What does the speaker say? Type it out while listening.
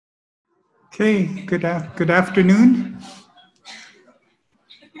Okay, good afternoon.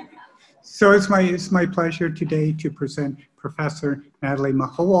 So it's my pleasure today to present Professor Natalie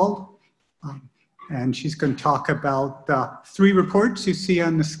Mahowald, and she's going to talk about the 3 reports you see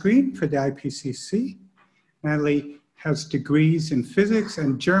on the screen for the IPCC. Natalie has degrees in physics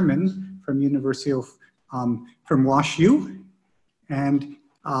and German from University of from WashU, and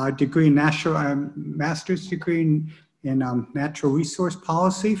a degree in master's degree in natural resource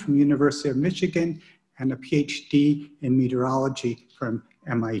policy from University of Michigan, and a PhD in meteorology from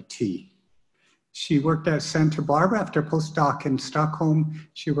MIT. She worked at Santa Barbara after a postdoc in Stockholm.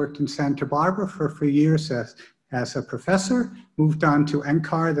 She worked in Santa Barbara for a few years as a professor, moved on to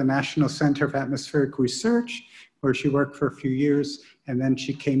NCAR, the National Center of Atmospheric Research, where she worked for a few years, and then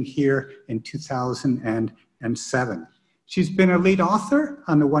she came here in 2007. She's been a lead author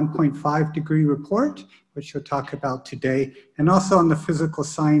on the 1.5 degree report, which we'll talk about today, and also on the physical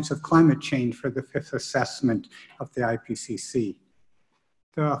science of climate change for the 5th assessment of the IPCC.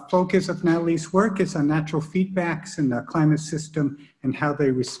 The focus of Natalie's work is on natural feedbacks in the climate system and how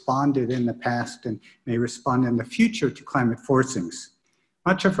they responded in the past and may respond in the future to climate forcings.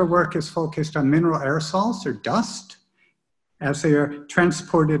 Much of her work is focused on mineral aerosols, or dust, as they are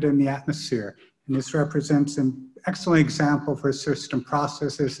transported in the atmosphere. And this represents an excellent example for system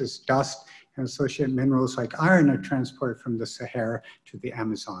processes as dust and associated minerals like iron are transported from the Sahara to the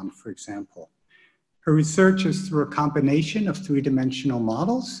Amazon, for example. Her research is through a combination of 3-dimensional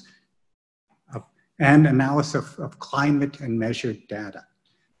models and analysis of climate and measured data.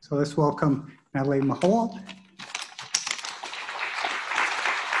 So let's welcome Natalie Mahowald.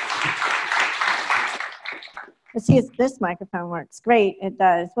 Let's see if this microphone works. Great, it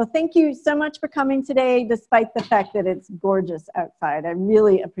does. Well, thank you so much for coming today, despite the fact that it's gorgeous outside. I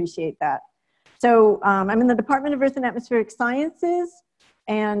really appreciate that. So I'm in the Department of Earth and Atmospheric Sciences,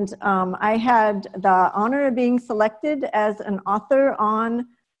 and I had the honor of being selected as an author on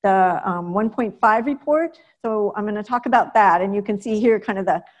the 1.5 report. So I'm going to talk about that, and you can see here kind of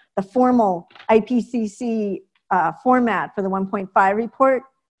the formal IPCC format for the 1.5 report.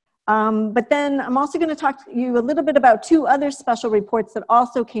 But then I'm also going to talk to you a little bit about 2 other special reports that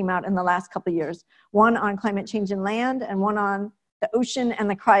also came out in the last couple of years. One on climate change in land, and one on the ocean and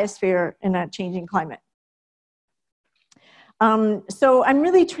the cryosphere in a changing climate. So I'm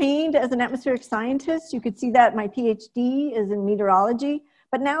really trained as an atmospheric scientist. You could see that my PhD is in meteorology,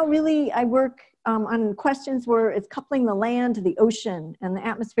 but now really I work on questions where it's coupling the land to the ocean, and the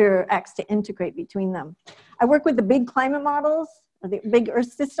atmosphere acts to integrate between them. I work with the big climate models, or the big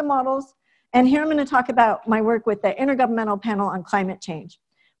Earth system models, and here I'm going to talk about my work with the Intergovernmental Panel on Climate Change,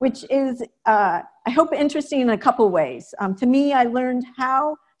 which is, I hope, interesting in a couple ways. To me, I learned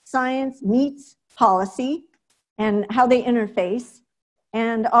how science meets policy and how they interface,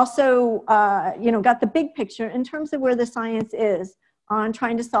 and also got the big picture in terms of where the science is on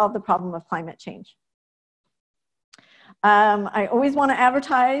trying to solve the problem of climate change. I always want to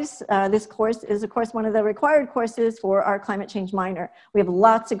advertise this course is, of course, one of the required courses for our climate change minor. We have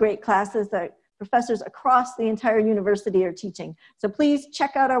lots of great classes that professors across the entire university are teaching. So please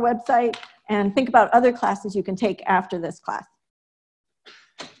check out our website and think about other classes you can take after this class.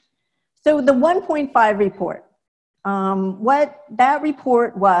 So the 1.5 report. What that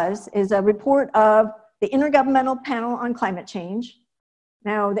report is a report of the Intergovernmental Panel on Climate Change.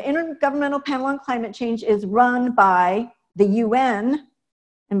 Now, the Intergovernmental Panel on Climate Change is run by the UN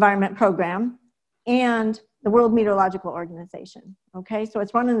Environment Program and the World Meteorological Organization. Okay, so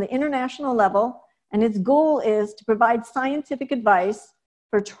it's run on the international level, and its goal is to provide scientific advice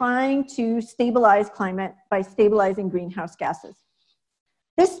for trying to stabilize climate by stabilizing greenhouse gases.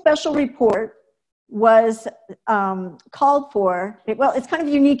 This special report was called for, well, it's kind of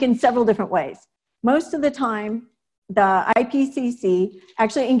unique in several different ways. Most of the time, the IPCC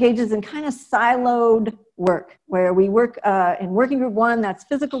actually engages in kind of siloed work, where we work in working group 1, that's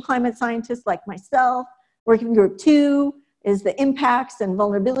physical climate scientists like myself. Working group 2 is the impacts and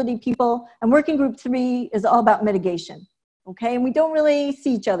vulnerability people. And working group 3 is all about mitigation, okay? And we don't really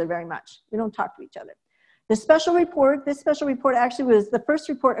see each other very much. We don't talk to each other. This special report actually was the first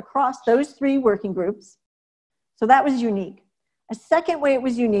report across those 3 working groups. So that was unique. A second way it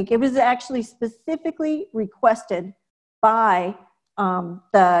was unique, it was actually specifically requested by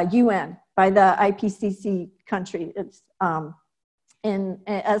the UN, by the IPCC country, as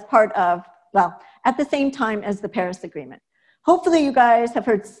part of, well, at the same time as the Paris Agreement. Hopefully you guys have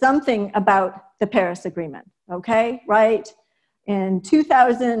heard something about the Paris Agreement, okay, right? In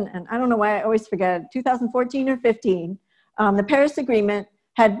 2000, and I don't know why I always forget, 2014 or 15, the Paris Agreement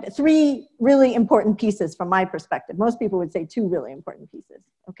had 3 really important pieces from my perspective. Most people would say 2 really important pieces.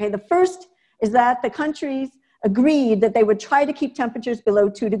 Okay, the first is that the countries agreed that they would try to keep temperatures below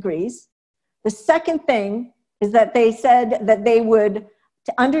 2 degrees. The second thing is that they said that they would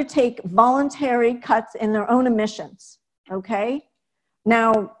undertake voluntary cuts in their own emissions, okay?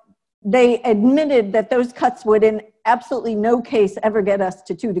 Now, they admitted that those cuts would in absolutely no case ever get us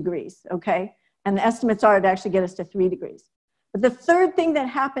to 2 degrees, okay? And the estimates are to actually get us to 3 degrees. But the third thing that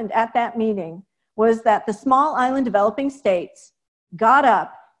happened at that meeting was that the small island developing states got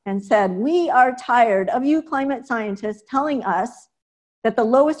up and said, we are tired of you climate scientists telling us that the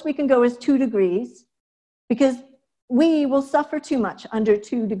lowest we can go is 2 degrees because we will suffer too much under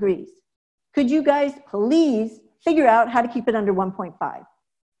 2 degrees. Could you guys please figure out how to keep it under 1.5?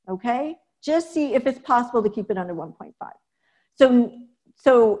 Okay? Just see if it's possible to keep it under 1.5.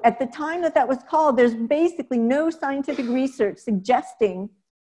 So at the time that was called, there's basically no scientific research suggesting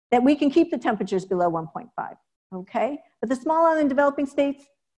that we can keep the temperatures below 1.5, okay? But the small island developing states,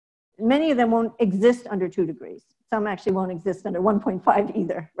 many of them won't exist under 2 degrees. Some actually won't exist under 1.5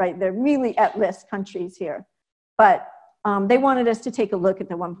 either, right? They're really at-risk countries here. But they wanted us to take a look at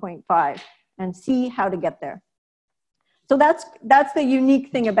the 1.5 and see how to get there. So that's the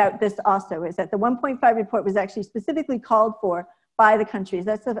unique thing about this also, is that the 1.5 report was actually specifically called for by the countries.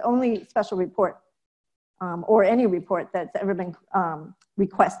 That's the only special report or any report that's ever been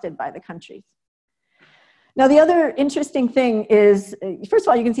requested by the countries. Now, the other interesting thing is, first of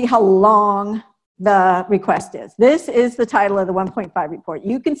all, you can see how long the request is. This is the title of the 1.5 report.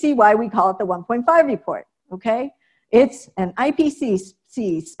 You can see why we call it the 1.5 report, okay? It's an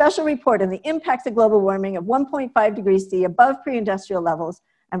IPCC special report on the impacts of global warming of 1.5 degrees C above pre-industrial levels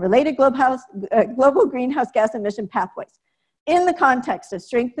and related global greenhouse gas emission pathways in the context of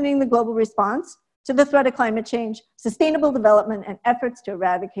strengthening the global response to the threat of climate change, sustainable development, and efforts to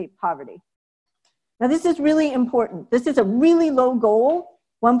eradicate poverty. Now, this is really important. This is a really low goal,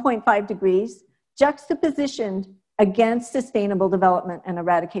 1.5 degrees, juxtapositioned against sustainable development and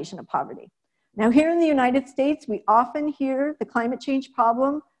eradication of poverty. Now, here in the United States, we often hear the climate change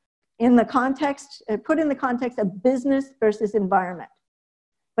problem in the context, put in the context of business versus environment.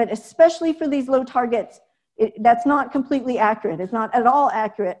 But especially for these low targets, that's not completely accurate. It's not at all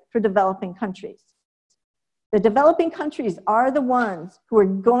accurate for developing countries. The developing countries are the ones who are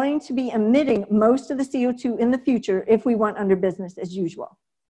going to be emitting most of the CO2 in the future if we went under business as usual.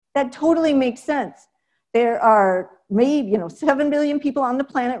 That totally makes sense. There are maybe 7 billion people on the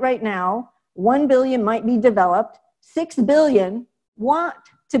planet right now. 1 billion might be developed. 6 billion want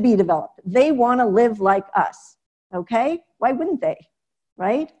to be developed. They want to live like us, okay? Why wouldn't they,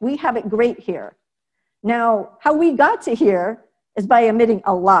 right? We have it great here. Now, how we got to here is by emitting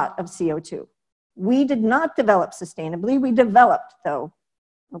a lot of CO2. We did not develop sustainably, we developed though,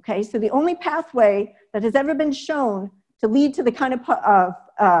 okay? So the only pathway that has ever been shown to lead to the kind of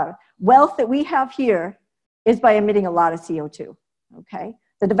wealth that we have here is by emitting a lot of CO2, okay?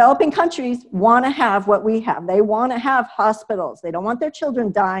 The developing countries want to have what we have. They want to have hospitals. They don't want their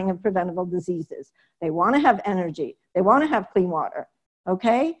children dying of preventable diseases. They want to have energy. They want to have clean water,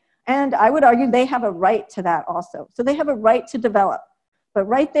 okay? And I would argue they have a right to that also. So they have a right to develop. But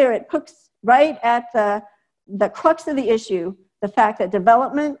right there, it hooks right at the crux of the issue, the fact that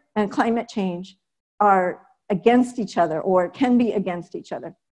development and climate change are against each other or can be against each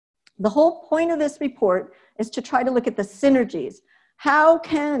other. The whole point of this report is to try to look at the synergies. How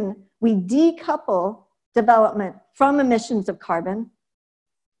can we decouple development from emissions of carbon,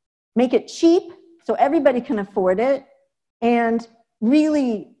 make it cheap so everybody can afford it, and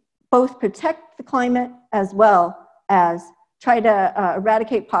really both protect the climate as well as try to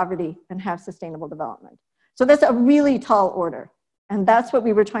eradicate poverty and have sustainable development. So that's a really tall order. And that's what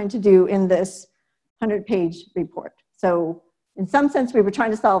we were trying to do in this 100-page report. So in some sense, we were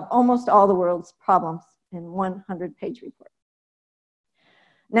trying to solve almost all the world's problems in one 100-page report.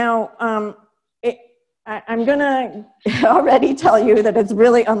 Now, I'm gonna already tell you that it's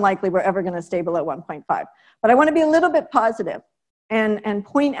really unlikely we're ever gonna stay below 1.5. But I wanna be a little bit positive and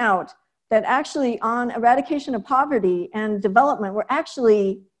point out that actually on eradication of poverty and development, we're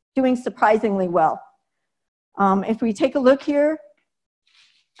actually doing surprisingly well. If we take a look here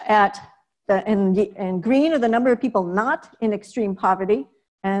at in green are the number of people not in extreme poverty,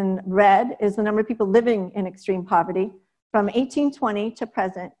 and red is the number of people living in extreme poverty from 1820 to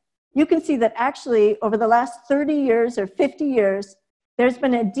present, you can see that actually over the last 30 years or 50 years, there's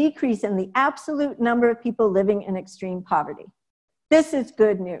been a decrease in the absolute number of people living in extreme poverty. This is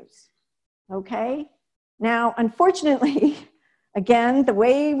good news, okay? Now, unfortunately, again, the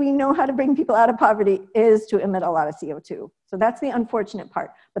way we know how to bring people out of poverty is to emit a lot of CO2. So that's the unfortunate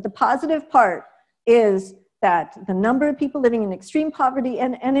part. But the positive part is that the number of people living in extreme poverty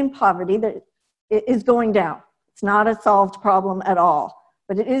and in poverty that is going down. It's not a solved problem at all,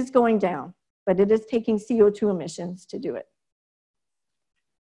 but it is going down. But it is taking CO2 emissions to do it.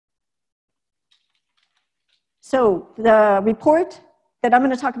 So the report that I'm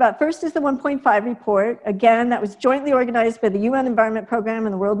going to talk about first is the 1.5 report. Again, that was jointly organized by the UN Environment Program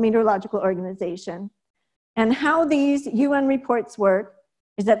and the World Meteorological Organization. And how these UN reports work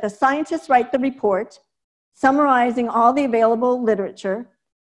is that the scientists write the report, summarizing all the available literature,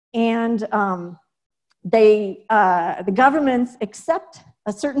 and the governments accept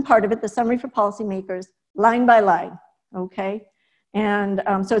a certain part of it, the summary for policymakers, line by line, okay? And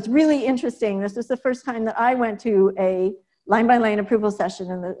so it's really interesting. This is the first time that I went to a line-by-line approval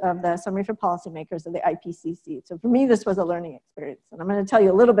session of the summary for policymakers of the IPCC. So for me, this was a learning experience. And I'm going to tell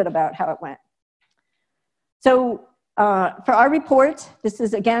you a little bit about how it went. So for our report, this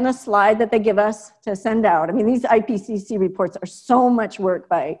is, again, a slide that they give us to send out. I mean, these IPCC reports are so much work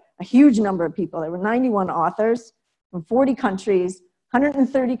by a huge number of people. There were 91 authors from 40 countries,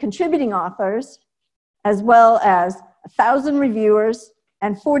 130 contributing authors, as well as 1,000 reviewers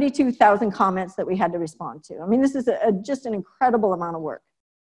and 42,000 comments that we had to respond to. I mean, this is just an incredible amount of work.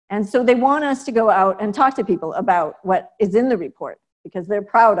 And so they want us to go out and talk to people about what is in the report because they're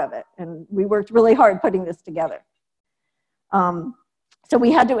proud of it. And we worked really hard putting this together. So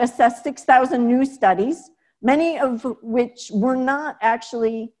we had to assess 6,000 new studies, many of which were not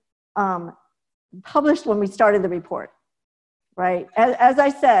actually published when we started the report, right? As I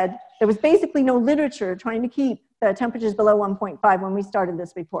said, there was basically no literature trying to keep the temperatures below 1.5 when we started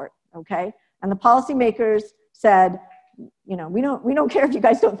this report, okay? And the policymakers said, you know, we don't care if you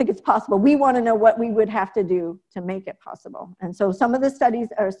guys don't think it's possible. We want to know what we would have to do to make it possible. And so some of the studies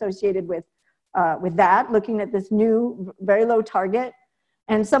are associated with that, looking at this new, very low target.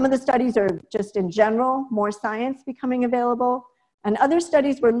 And some of the studies are just in general, more science becoming available. And other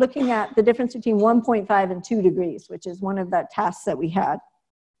studies were looking at the difference between 1.5 and 2 degrees, which is one of the tasks that we had.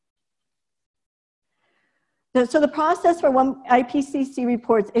 So the process for IPCC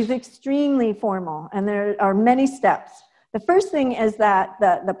reports is extremely formal, and there are many steps. The first thing is that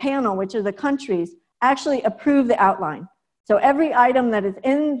the panel, which are the countries, actually approve the outline. So every item that is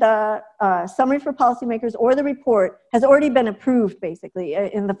in the summary for policymakers or the report has already been approved, basically,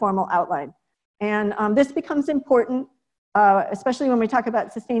 in the formal outline. And this becomes important, especially when we talk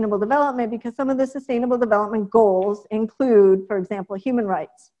about sustainable development, because some of the sustainable development goals include, for example, human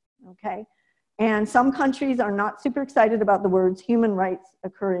rights, okay? And some countries are not super excited about the words human rights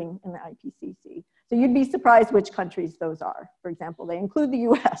occurring in the IPCC. So you'd be surprised which countries those are. For example, they include the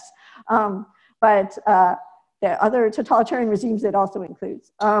US, but the other totalitarian regimes it also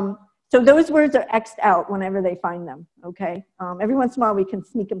includes. So those words are X'd out whenever they find them, okay? Every once in a while we can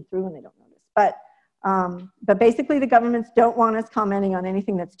sneak them through and they don't notice. But basically the governments don't want us commenting on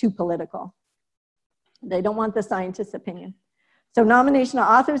anything that's too political. They don't want the scientists' opinion. So nomination of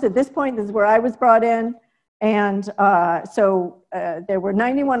authors, at this point, this is where I was brought in. And there were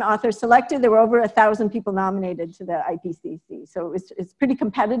 91 authors selected. There were over 1,000 people nominated to the IPCC. So it's pretty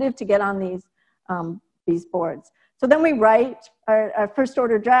competitive to get on these boards. So then we write our first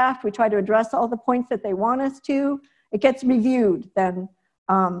order draft. We try to address all the points that they want us to. It gets reviewed then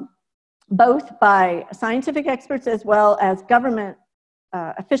both by scientific experts as well as government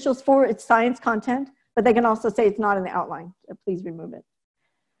officials for its science content. But they can also say it's not in the outline, so please remove it.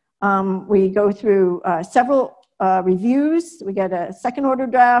 We go through several reviews. We get a second order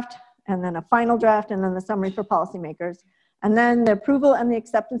draft, and then a final draft, and then the summary for policymakers. And then the approval and the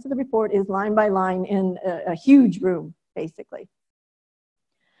acceptance of the report is line by line in a huge room, basically.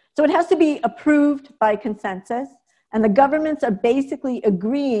 So it has to be approved by consensus, and the governments are basically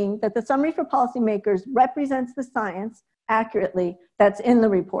agreeing that the summary for policymakers represents the science accurately that's in the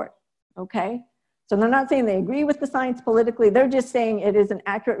report, okay? So they're not saying they agree with the science politically, they're just saying it is an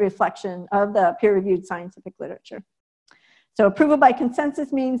accurate reflection of the peer-reviewed scientific literature. So approval by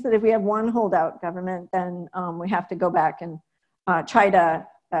consensus means that if we have one holdout government, then we have to go back and try to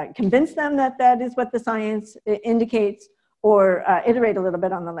convince them that that is what the science indicates, or iterate a little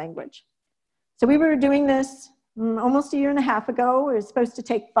bit on the language. So we were doing this almost a year and a half ago. It was supposed to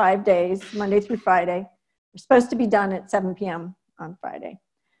take 5 days, Monday through Friday. We're supposed to be done at 7 p.m. on Friday.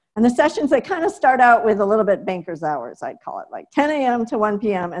 And the sessions, they kind of start out with a little bit banker's hours, I'd call it, like 10 a.m. to 1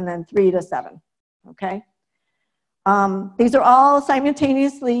 p.m. and then 3 to 7, okay? These are all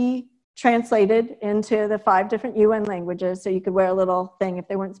simultaneously translated into the 5 different UN languages, so you could wear a little thing. If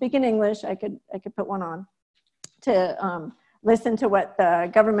they weren't speaking English, I could put one on to listen to what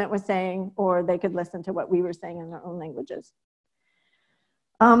the government was saying, or they could listen to what we were saying in their own languages.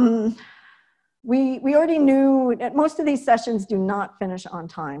 we already knew that most of these sessions do not finish on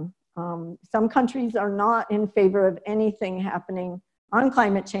time. Some countries are not in favor of anything happening on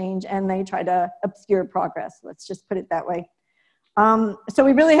climate change, and they try to obscure progress. Let's just put it that way. So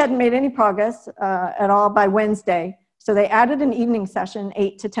we really hadn't made any progress at all by Wednesday. So they added an evening session,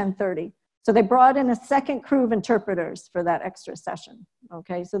 8 to 10:30. So they brought in a second crew of interpreters for that extra session.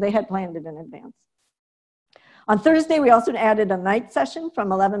 Okay, so they had planned it in advance. On Thursday, we also added a night session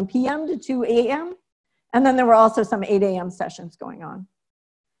from 11 p.m. to 2 a.m. And then there were also some 8 a.m. sessions going on.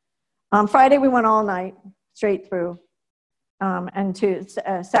 On Friday, we went all night, straight through. And to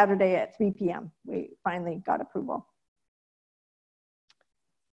Saturday at 3 p.m., we finally got approval.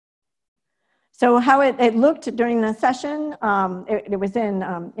 So how it looked during the session, it was in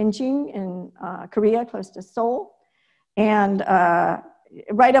Incheon in Korea, close to Seoul. And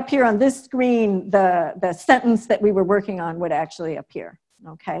right up here on this screen, the sentence that we were working on would actually appear,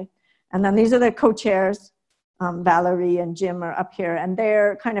 okay? And then these are the co-chairs. Valerie and Jim are up here, and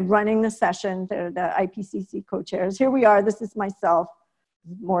they're kind of running the session. They're the IPCC co-chairs. Here we are. This is myself,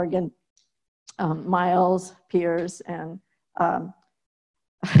 Morgan, Miles, Piers, and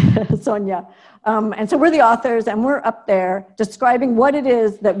Sonia. And so we're the authors, and we're up there describing what it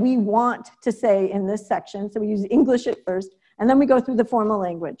is that we want to say in this section. So we use English at first, and then we go through the formal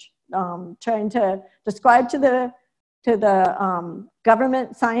language, trying to describe to the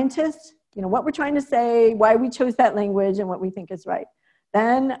government scientists, you know, what we're trying to say, why we chose that language, and what we think is right.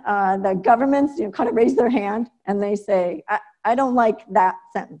 Then the governments, you know, kind of raise their hand, and they say, I don't like that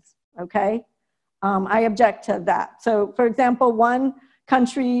sentence, okay? I object to that. So, for example, one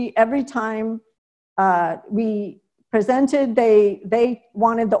country, every time we presented, they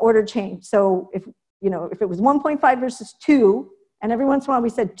wanted the order changed. So if it was 1.5 versus 2, and every once in a while we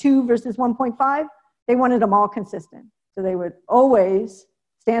said 2 versus 1.5, they wanted them all consistent. So they would always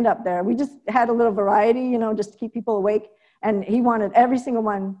stand up there. We just had a little variety, you know, just to keep people awake. And he wanted every single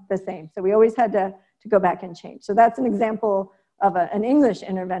one the same. So we always had to go back and change. So that's an example of an English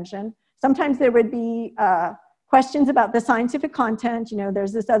intervention. Sometimes there would be questions about the scientific content. You know,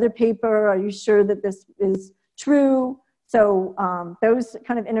 there's this other paper. Are you sure that this is true? So those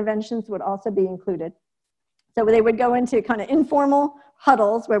kind of interventions would also be included. So they would go into kind of informal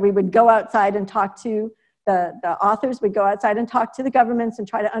huddles where we would go outside and talk to the authors, would go outside and talk to the governments and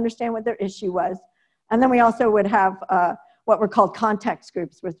try to understand what their issue was. And then we also would have what were called context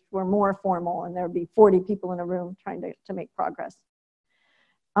groups, which were more formal, and there would be 40 people in a room trying to make progress.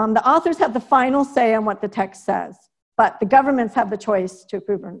 The authors have the final say on what the text says, but the governments have the choice to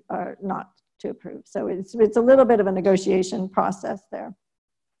approve or not to approve. So it's a little bit of a negotiation process there.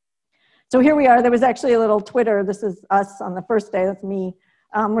 So here we are. There was actually a little Twitter. This is us on the first day. That's me.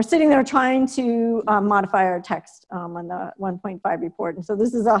 We're sitting there trying to modify our text on the 1.5 report. And so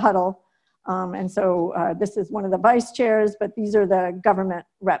this is a huddle. And so this is one of the vice chairs, but these are the government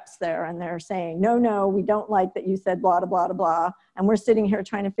reps there. And they're saying, no, we don't like that you said blah, blah, blah, blah. And we're sitting here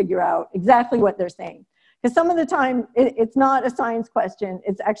trying to figure out exactly what they're saying. Because some of the time, it's not a science question.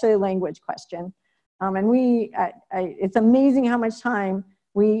 It's actually a language question. And it's amazing how much time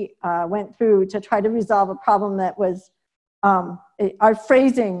we went through to try to resolve a problem that was our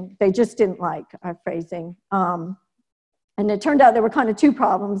phrasing. They just didn't like our phrasing. And it turned out there were kind of two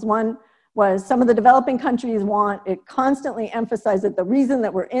problems. One was some of the developing countries want it constantly emphasized that the reason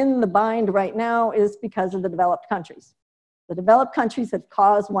that we're in the bind right now is because of the developed countries. The developed countries have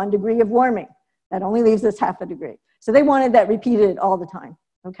caused 1 degree of warming. That only leaves us 0.5 degree. So they wanted that repeated all the time,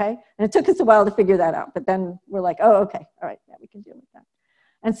 okay? And it took us a while to figure that out, but then we're like, oh, okay, all right, yeah, we can deal with that.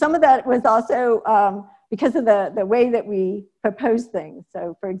 And some of that was also because of the way that we propose things.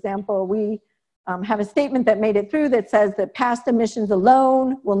 So for example, we have a statement that made it through that says that past emissions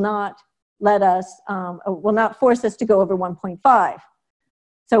alone will not force us to go over 1.5.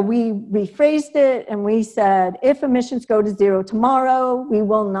 So we rephrased it and we said, if emissions go to 0 tomorrow, we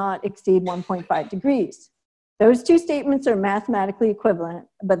will not exceed 1.5 degrees. Those two statements are mathematically equivalent,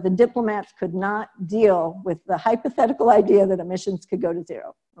 but the diplomats could not deal with the hypothetical idea that emissions could go to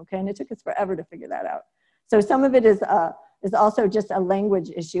 0. Okay, and it took us forever to figure that out. So some of it is also just a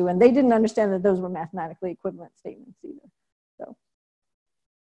language issue, and they didn't understand that those were mathematically equivalent statements either.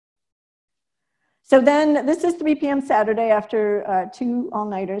 So then this is 3 p.m. Saturday after 2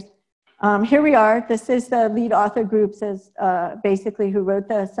 all-nighters. Here we are. This is the lead author group, says basically who wrote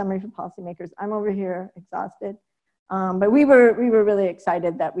the summary for policymakers. I'm over here exhausted. But we were really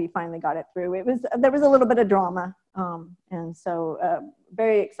excited that we finally got it through. There was a little bit of drama, and so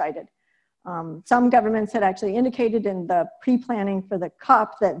very excited. Some governments had actually indicated in the pre-planning for the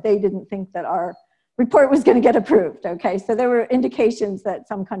COP that they didn't think that our report was going to get approved, okay? So there were indications that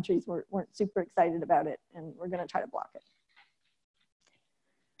some countries weren't super excited about it, and we're going to try to block it.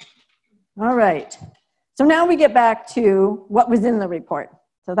 All right. So now we get back to what was in the report.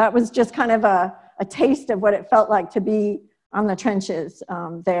 So that was just kind of a taste of what it felt like to be on the trenches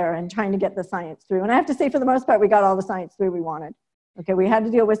there and trying to get the science through. And I have to say, for the most part, we got all the science through we wanted. Okay, we had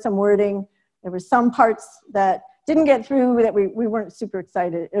to deal with some wording. There were some parts that didn't get through that we weren't super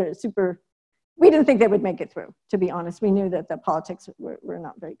excited, we didn't think they would make it through, to be honest. We knew that the politics were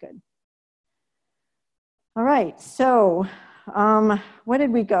not very good. All right, so where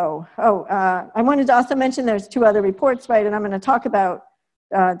did we go? Oh, I wanted to also mention there's 2 other reports, right? And I'm going to talk about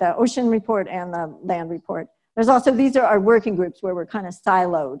the ocean report and the land report. There's also, these are our working groups where we're kind of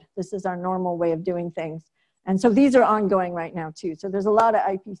siloed. This is our normal way of doing things. And so these are ongoing right now too. So there's a lot of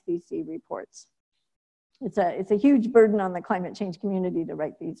IPCC reports. It's a huge burden on the climate change community to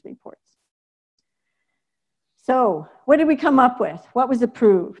write these reports. So what did we come up with? What was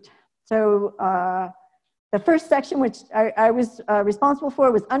approved? So the first section, which I was responsible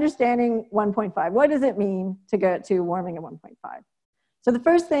for, was understanding 1.5. What does it mean to get to warming at 1.5? So the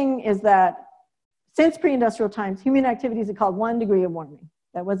first thing is that since pre-industrial times, human activities are called 1 degree of warming.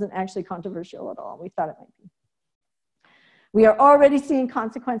 That wasn't actually controversial at all. We thought it might be. We are already seeing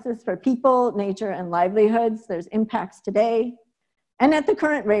consequences for people, nature, and livelihoods. There's impacts today. And at the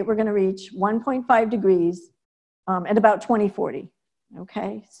current rate, we're going to reach 1.5 degrees at about 2040.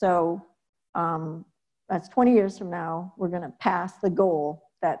 Okay, so that's 20 years from now. We're going to pass the goal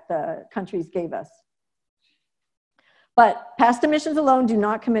that the countries gave us. But past emissions alone do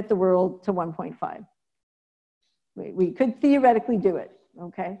not commit the world to 1.5. We could theoretically do it,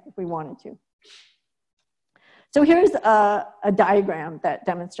 okay, if we wanted to. So here's a diagram that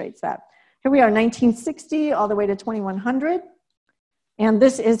demonstrates that. Here we are, 1960 all the way to 2100. And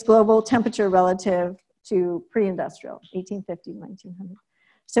this is global temperature relative to pre-industrial, 1850 to 1900.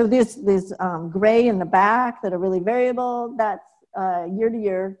 So this gray in the back that are really variable, that's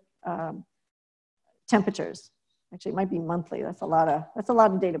year-to-year temperatures. Actually, it might be monthly. That's a lot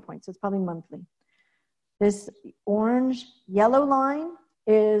of data points. It's probably monthly. This orange yellow line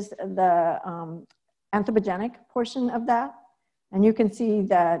is the anthropogenic portion of that. And you can see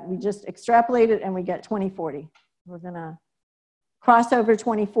that we just extrapolate it and we get 2040. We're going to cross over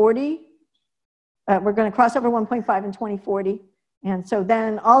 2040. We're going to cross over 1.5 in 2040. And so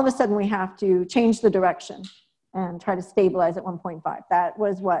then all of a sudden we have to change the direction and try to stabilize at 1.5. That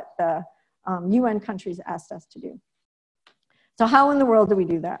was what the UN countries asked us to do. So how in the world do we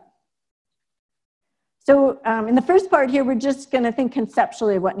do that? So in the first part here, we're just going to think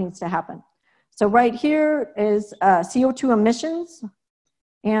conceptually of what needs to happen. So right here is CO2 emissions,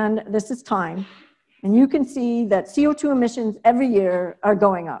 and this is time. And you can see that CO2 emissions every year are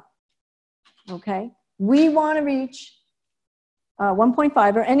going up, okay? We want to reach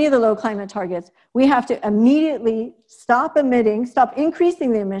 1.5 or any of the low climate targets. We have to immediately stop emitting, stop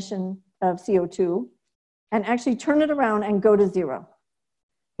increasing the emission of CO2, and actually turn it around and go to 0.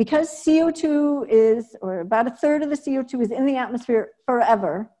 Because CO2 is, or about 1/3 of the CO2 is in the atmosphere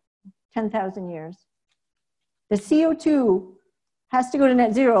forever, 10,000 years, the CO2 has to go to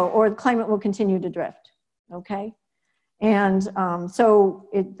net 0 or the climate will continue to drift, okay? And so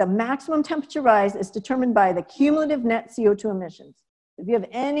the maximum temperature rise is determined by the cumulative net CO2 emissions. If you have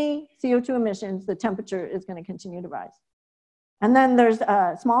any CO2 emissions, the temperature is going to continue to rise. And then there's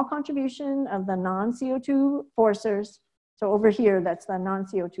a small contribution of the non-CO2 forcers. So over here, that's the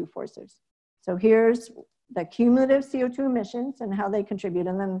non-CO2 forcers. So here's the cumulative CO2 emissions and how they contribute.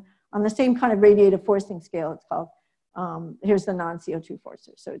 And then on the same kind of radiative forcing scale, it's called, here's the non-CO2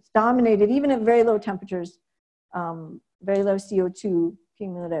 forcers. So it's dominated, even at very low temperatures, very low CO2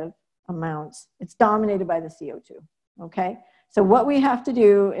 cumulative amounts, it's dominated by the CO2, okay? So what we have to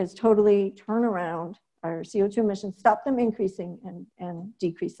do is totally turn around our CO2 emissions, stop them increasing and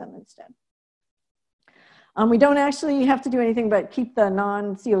decrease them instead. We don't actually have to do anything but keep the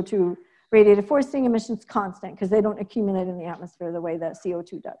non-CO2 radiative forcing emissions constant because they don't accumulate in the atmosphere the way that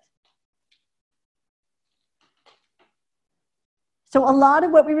CO2 does. So a lot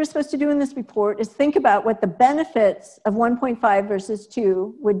of what we were supposed to do in this report is think about what the benefits of 1.5 versus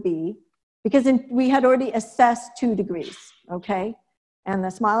 2 would be, because we had already assessed 2 degrees, okay? And the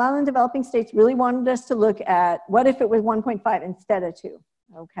Small Island developing states really wanted us to look at what if it was 1.5 instead of 2,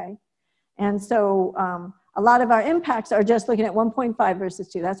 okay? And so a lot of our impacts are just looking at 1.5 versus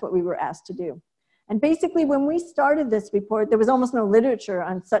 2. That's what we were asked to do. And basically when we started this report, there was almost no literature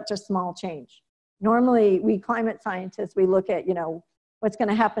on such a small change. Normally, we climate scientists, we look at, what's going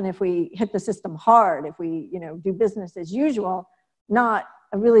to happen if we hit the system hard, if we, do business as usual, not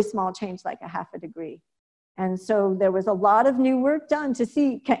a really small change like a 0.5 degree. And so there was a lot of new work done to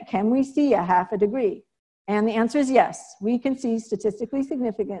see, can we see a 0.5 degree? And the answer is yes, we can see statistically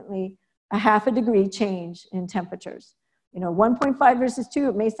significantly a 0.5 degree change in temperatures. 1.5 versus 2,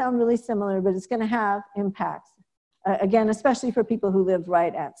 it may sound really similar, but it's going to have impacts. Again, especially for people who live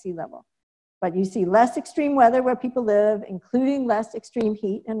right at sea level. But you see less extreme weather where people live, including less extreme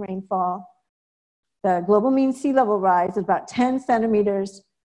heat and rainfall. The global mean sea level rise is about 10 centimeters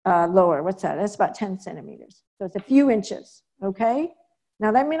lower. What's that? That's about 10 centimeters. So it's a few inches, okay?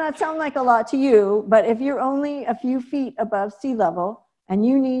 Now that may not sound like a lot to you, but if you're only a few feet above sea level and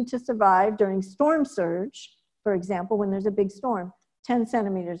you need to survive during storm surge, for example, when there's a big storm, 10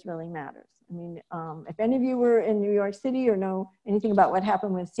 centimeters really matters. I mean, if any of you were in New York City or know anything about what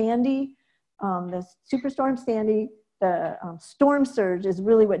happened with Sandy, the superstorm Sandy, the storm surge is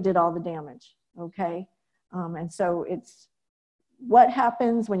really what did all the damage, okay? And so it's what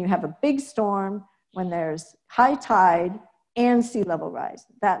happens when you have a big storm, when there's high tide and sea level rise.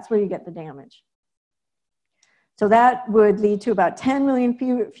 That's where you get the damage. So that would lead to about 10 million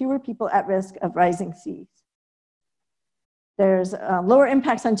fewer people at risk of rising seas. There's lower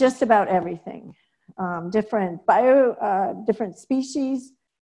impacts on just about everything. Different species,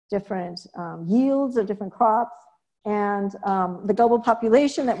 different yields of different crops, and the global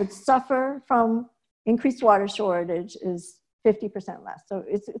population that would suffer from increased water shortage is 50% less. So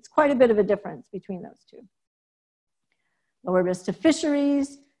it's quite a bit of a difference between those two. Lower risk to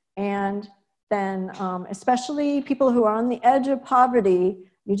fisheries, and then especially people who are on the edge of poverty,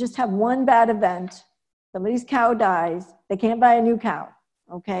 you just have one bad event, somebody's cow dies, they can't buy a new cow,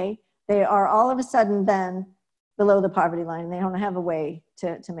 okay? They are all of a sudden then below the poverty line, and they don't have a way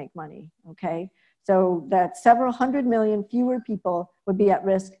to make money, okay? So that several hundred million fewer people would be at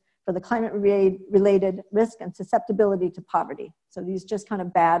risk for the climate-related risk and susceptibility to poverty. So these just kind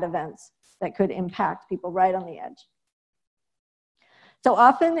of bad events that could impact people right on the edge. So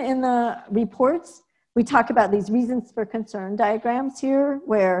often in the reports, we talk about these reasons for concern diagrams here,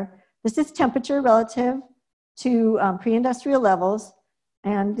 where this is temperature relative to pre-industrial levels,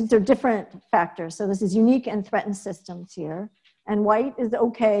 and these are different factors. So this is unique and threatened systems here. And white is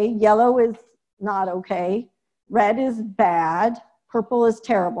okay, yellow is not okay, red is bad, purple is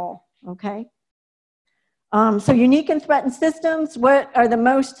terrible, okay? So unique and threatened systems, what are the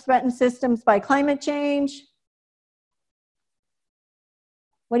most threatened systems by climate change?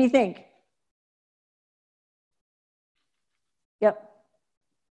 What do you think? Yep.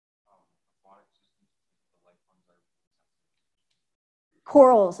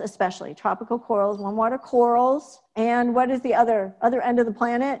 Corals, especially tropical corals, warm water corals. And what is the other end of the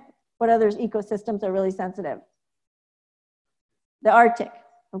planet? What other ecosystems are really sensitive? The Arctic,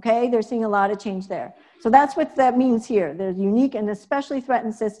 okay? They're seeing a lot of change there. So that's what that means here. There's unique and especially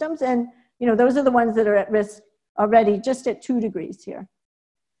threatened systems. And those are the ones that are at risk already just at 2 degrees here.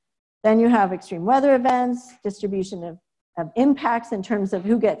 Then you have extreme weather events, distribution of impacts in terms of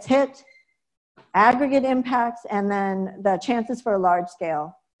who gets hit, aggregate impacts, and then the chances for a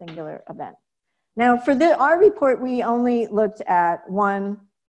large-scale singular event. Now, for our report, we only looked at 1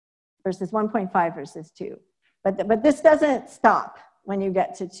 versus 1.5 versus 2. But this doesn't stop when you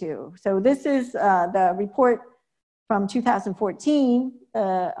get to 2. So this is the report from 2014,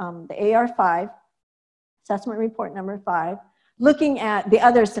 the AR5, assessment report number 5, looking at the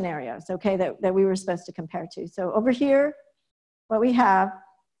other scenarios, okay, that we were supposed to compare to. So over here, what we have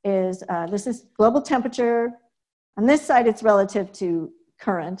is, this is global temperature. On this side, it's relative to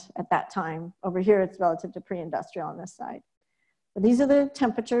current at that time. Over here, it's relative to pre-industrial on this side. But these are the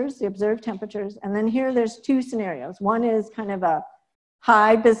temperatures, the observed temperatures. And then here, there's 2 scenarios. One is kind of a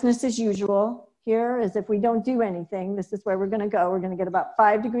high business as usual. Here is if we don't do anything, this is where we're going to go. We're going to get about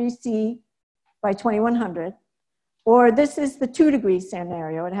 5 degrees C by 2100. Or this is the 2 degree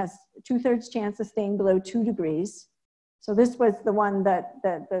scenario. It has a 2/3 chance of staying below 2 degrees. So this was the one that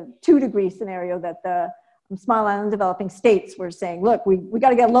the 2 degree scenario that the small island developing states were saying, look, we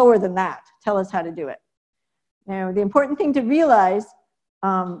got to get lower than that. Tell us how to do it. Now, the important thing to realize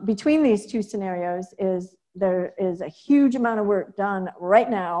between these 2 scenarios is there is a huge amount of work done right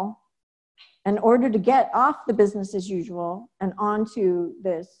now in order to get off the business as usual and onto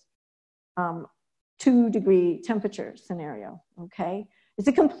this 2 degree temperature scenario, okay? It's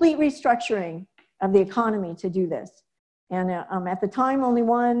a complete restructuring of the economy to do this. And at the time, only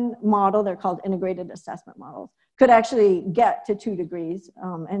one model, they're called integrated assessment models, could actually get to 2 degrees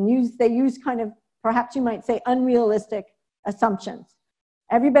and they use kind of, perhaps you might say, unrealistic assumptions.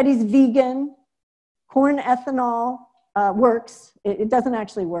 Everybody's vegan, corn ethanol works. It doesn't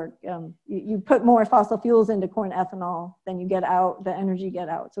actually work. You put more fossil fuels into corn ethanol than you get out, the energy you get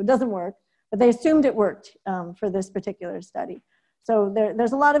out. So it doesn't work, but they assumed it worked for this particular study. So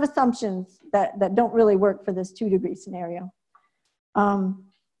there's a lot of assumptions that don't really work for this 2-degree scenario. And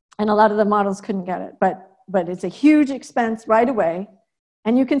a lot of the models couldn't get it, but it's a huge expense right away.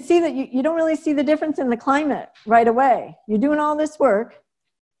 And you can see that you don't really see the difference in the climate right away. You're doing all this work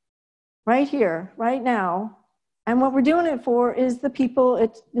right here, right now. And what we're doing it for is the people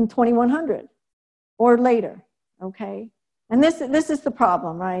in 2100 or later, okay? And this is the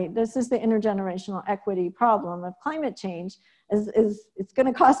problem, right? This is the intergenerational equity problem of climate change. It's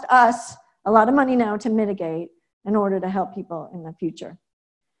gonna cost us a lot of money now to mitigate in order to help people in the future.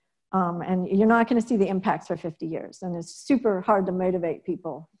 And you're not gonna see the impacts for 50 years. And it's super hard to motivate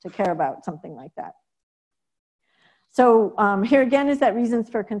people to care about something like that. So here again is that reasons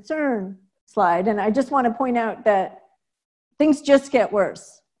for concern slide. And I just wanna point out that things just get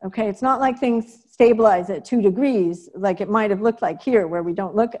worse, okay? It's not like things stabilize at 2 degrees like it might have looked like here where we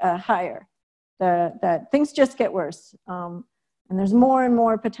don't look higher. That things just get worse. And there's more and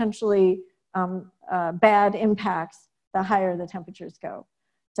more potentially bad impacts the higher the temperatures go.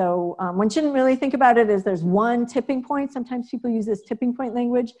 So one shouldn't really think about it as there's one tipping point. Sometimes people use this tipping point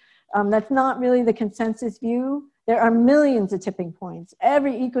language. That's not really the consensus view. There are millions of tipping points.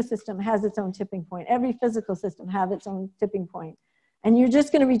 Every ecosystem has its own tipping point. Every physical system has its own tipping point. And you're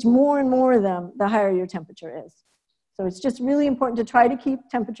just going to reach more and more of them the higher your temperature is. So it's just really important to try to keep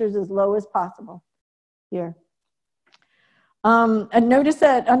temperatures as low as possible here. And notice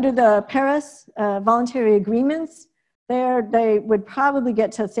that under the Paris voluntary agreements, they would probably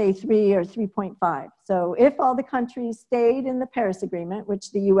get to say 3 or 3.5. So if all the countries stayed in the Paris Agreement,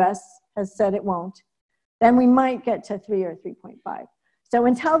 which the US has said it won't, then we might get to 3 or 3.5. So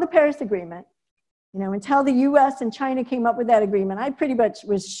until the Paris Agreement, you know, until the US and China came up with that agreement, I pretty much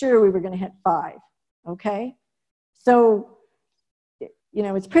was sure we were going to hit 5, okay? So, you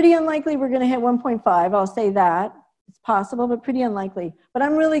know, it's pretty unlikely we're going to hit 1.5, I'll say that. It's possible, but pretty unlikely. But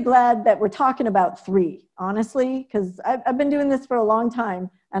I'm really glad that we're talking about 3, honestly, because I've been doing this for a long time,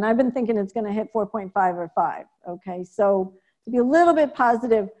 and I've been thinking it's going to hit 4.5 or 5, okay? So to be a little bit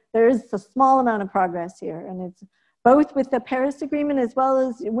positive, there is a small amount of progress here, and it's both with the Paris Agreement as well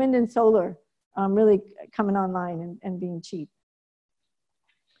as wind and solar really coming online and being cheap.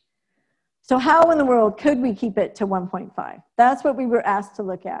 So how in the world could we keep it to 1.5? That's what we were asked to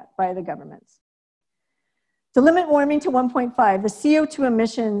look at by the governments. To limit warming to 1.5, the CO2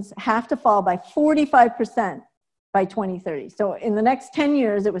 emissions have to fall by 45% by 2030. So in the next 10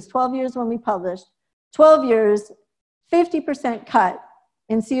 years, it was 12 years when we published, 12 years, 50% cut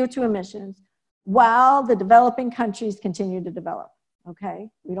in CO2 emissions while the developing countries continue to develop, okay?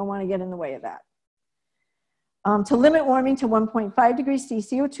 We don't want to get in the way of that. To limit warming to 1.5 degrees C,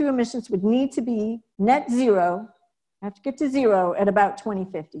 CO2 emissions would need to be net zero, have to get to 0 at about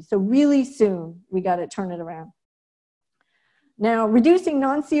 2050. So really soon, we got to turn it around. Now, reducing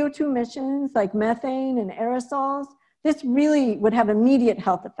non-CO2 emissions like methane and aerosols, this really would have immediate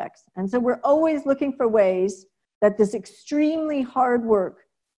health effects. And so we're always looking for ways that this extremely hard work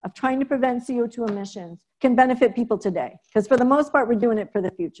of trying to prevent CO2 emissions can benefit people today. Because for the most part, we're doing it for the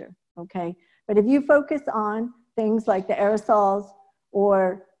future, okay? But if you focus on things like the aerosols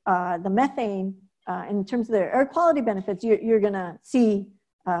or the methane, in terms of their air quality benefits, you're gonna see,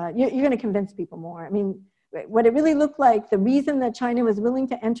 you're gonna convince people more. I mean, what it really looked like, the reason that China was willing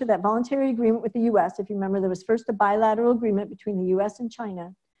to enter that voluntary agreement with the US, if you remember, there was first a bilateral agreement between the US and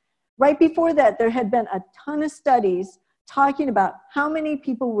China. Right before that, there had been a ton of studies talking about how many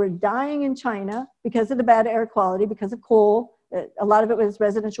people were dying in China because of the bad air quality, because of coal. A lot of it was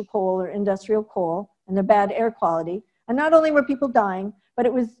residential coal or industrial coal and the bad air quality. And not only were people dying, but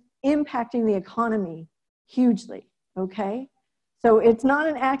it was impacting the economy hugely, okay? So it's not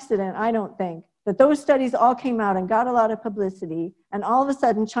an accident, I don't think, that those studies all came out and got a lot of publicity, and all of a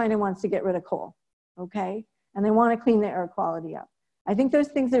sudden China wants to get rid of coal, okay? And they want to clean the air quality up. I think those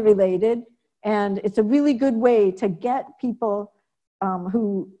things are related, and it's a really good way to get people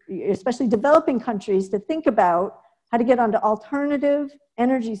who, especially developing countries, to think about how to get onto alternative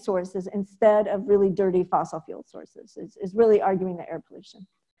energy sources instead of really dirty fossil fuel sources, is really arguing the air pollution.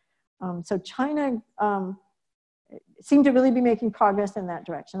 So China seemed to really be making progress in that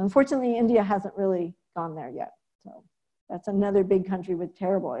direction. Unfortunately, India hasn't really gone there yet. So that's another big country with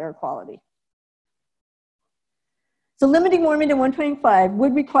terrible air quality. So limiting warming to 1.5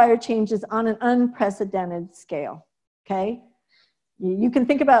 would require changes on an unprecedented scale, okay? You can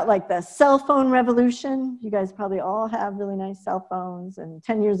think about like the cell phone revolution. You guys probably all have really nice cell phones. And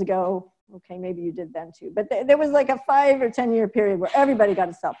 10 years ago, Okay, maybe you did then too. But there was like a 5 or 10 year period where everybody got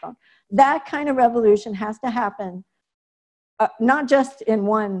a cell phone. That kind of revolution has to happen, not just in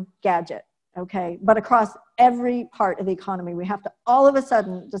one gadget, okay, but across every part of the economy. We have to all of a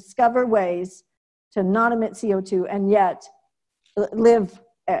sudden discover ways to not emit CO2 and yet live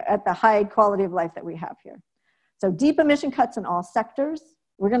at the high quality of life that we have here. So deep emission cuts in all sectors.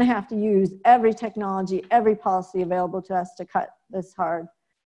 We're going to have to use every technology, every policy available to us to cut this hard.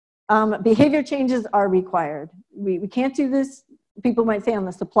 Behavior changes are required. We can't do this, people might say, on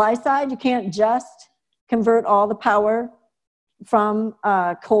the supply side. You can't just convert all the power from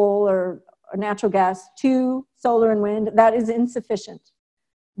coal or natural gas to solar and wind. That is insufficient.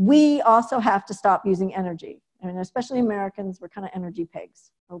 We also have to stop using energy. I mean, especially Americans, we're kind of energy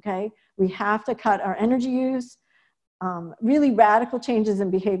pigs, okay? We have to cut our energy use. Really radical changes in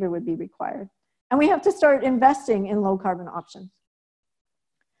behavior would be required. And we have to start investing in low carbon options.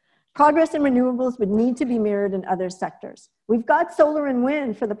 Progress in renewables would need to be mirrored in other sectors. We've got solar and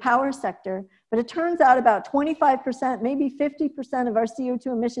wind for the power sector, but it turns out about 25%, maybe 50% of our CO2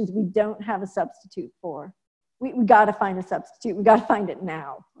 emissions we don't have a substitute for. We got to find a substitute. We got to find it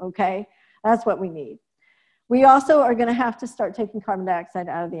now, okay? That's what we need. We also are going to have to start taking carbon dioxide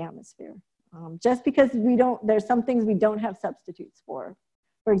out of the atmosphere. Just because there's some things we don't have substitutes for.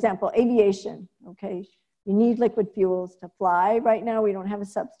 For example, aviation, okay? You need liquid fuels to fly. Right now, we don't have a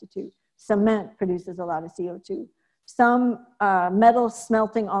substitute. Cement produces a lot of CO2. Some metal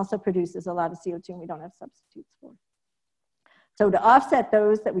smelting also produces a lot of CO2, and we don't have substitutes for. So to offset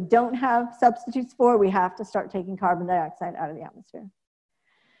those that we don't have substitutes for, we have to start taking carbon dioxide out of the atmosphere.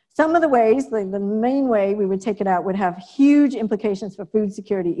 Some of the ways, the main way we would take it out would have huge implications for food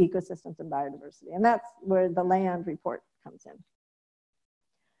security, ecosystems, and biodiversity. And that's where the land report comes in.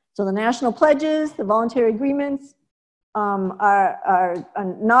 So the national pledges, the voluntary agreements are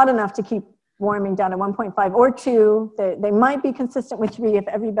not enough to keep warming down to 1.5 or 2. They might be consistent with 3 if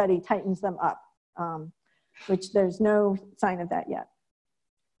everybody tightens them up, which there's no sign of that yet.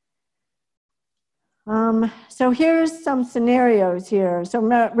 So here's some scenarios here. So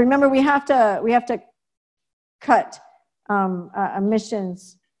remember, we have to cut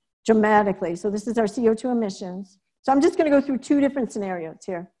emissions dramatically. So this is our CO2 emissions. So I'm just going to go through 2 different scenarios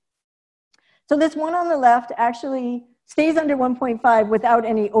here. So this one on the left actually stays under 1.5 without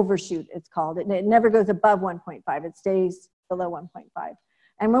any overshoot, it's called. It never goes above 1.5. It stays below 1.5.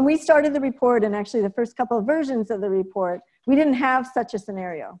 And when we started the report, and actually the first couple of versions of the report, we didn't have such a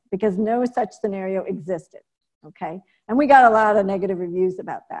scenario because no such scenario existed, okay? And we got a lot of negative reviews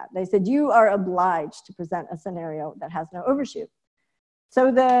about that. They said, you are obliged to present a scenario that has no overshoot.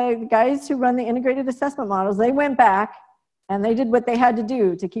 So the guys who run the integrated assessment models, they went back and they did what they had to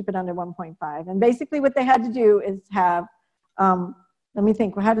do to keep it under 1.5. And basically what they had to do is have, let me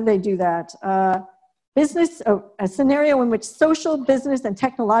think, how did they do that? A scenario in which social, business, and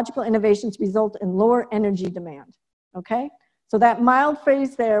technological innovations result in lower energy demand, okay? So that mild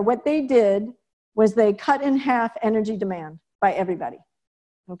phrase there, what they did was they cut in half energy demand by everybody,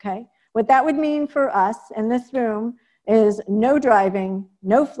 okay? What that would mean for us in this room is no driving,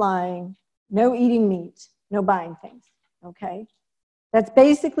 no flying, no eating meat, no buying things, okay? That's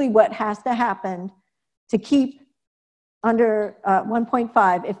basically what has to happen to keep under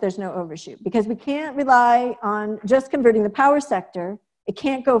 1.5 if there's no overshoot, because we can't rely on just converting the power sector. It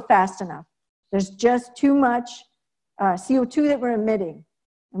can't go fast enough. There's just too much CO2 that we're emitting,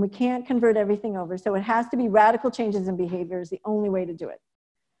 and we can't convert everything over. So it has to be radical changes in behavior is the only way to do it.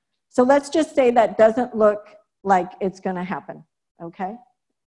 So let's just say that doesn't look like it's going to happen, okay?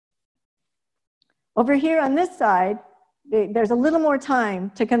 Over here on this side, there's a little more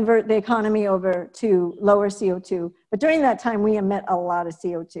time to convert the economy over to lower CO2. But during that time, we emit a lot of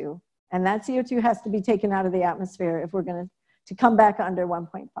CO2. And that CO2 has to be taken out of the atmosphere if we're going to come back under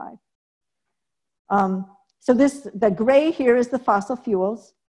 1.5. So the gray here is the fossil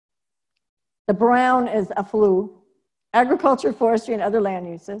fuels. The brown is a flue, agriculture, forestry, and other land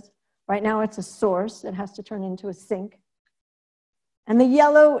uses. Right now, it's a source. It has to turn into a sink. And the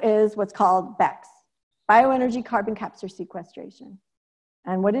yellow is what's called BECCS. Bioenergy carbon capture sequestration.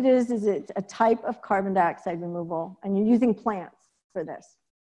 And what it is it's a type of carbon dioxide removal, and you're using plants for this.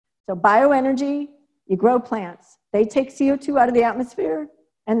 So bioenergy, you grow plants. They take CO2 out of the atmosphere,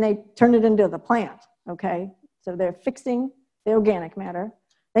 and they turn it into the plant, okay? So they're fixing the organic matter.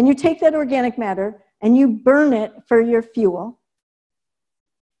 Then you take that organic matter, and you burn it for your fuel,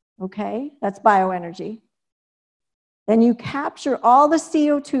 okay? That's bioenergy. Then you capture all the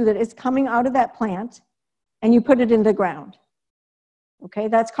CO2 that is coming out of that plant, and you put it in the ground. Okay,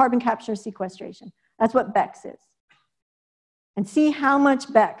 that's carbon capture sequestration. That's what BECCS is. and see how much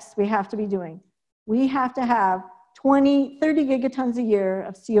BECCS we have to be doing. We have to have 30 gigatons a year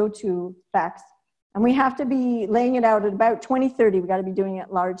of CO2 BECCS, and we have to be laying it out at about 2030. We got to be doing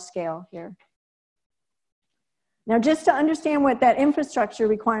it large scale here. Now, just to understand what that infrastructure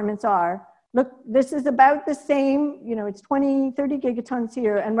requirements are, look, this is about the same, you know, it's 30 gigatons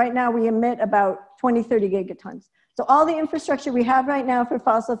here, and right now we emit about 30 gigatons. So all the infrastructure we have right now for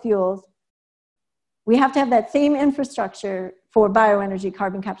fossil fuels, we have to have that same infrastructure for bioenergy,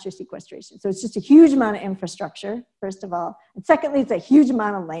 carbon capture, sequestration. So it's just a huge amount of infrastructure, first of all. And secondly, it's a huge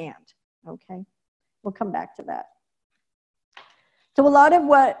amount of land, okay? We'll come back to that. So a lot of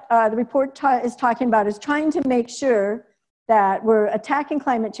what the report is talking about is trying to make sure that we're attacking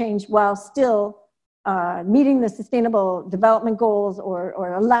climate change while still meeting the sustainable development goals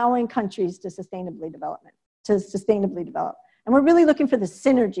or allowing countries to sustainably develop. And we're really looking for the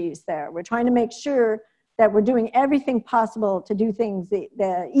synergies there. We're trying to make sure that we're doing everything possible to do things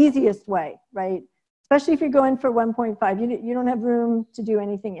the easiest way, right? Especially if you're going for 1.5, you don't have room to do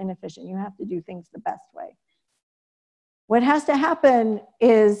anything inefficient. You have to do things the best way. What has to happen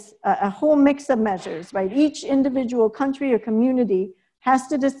is a whole mix of measures, right? Each individual country or community has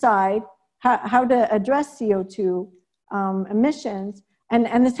to decide how to address CO2 emissions,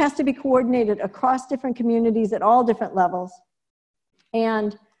 and this has to be coordinated across different communities at all different levels.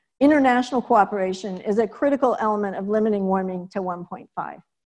 And international cooperation is a critical element of limiting warming to 1.5.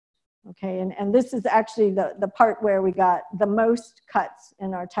 Okay, and this is actually the part where we got the most cuts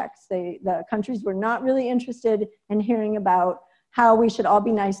in our text. The countries were not really interested in hearing about how we should all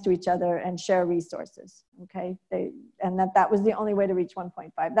be nice to each other and share resources, okay? And that was the only way to reach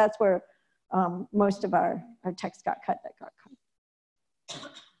 1.5. That's where most of our text got cut,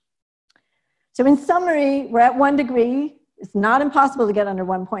 So in summary, we're at 1 degree. It's not impossible to get under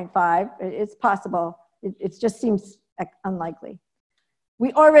 1.5. It's possible. It just seems unlikely.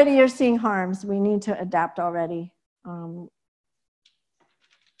 We already are seeing harms. We need to adapt already. It's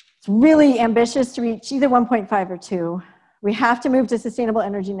really ambitious to reach either 1.5 or 2. We have to move to sustainable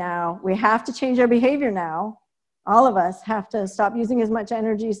energy now. We have to change our behavior now. All of us have to stop using as much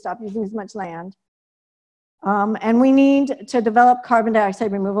energy, stop using as much land. And we need to develop carbon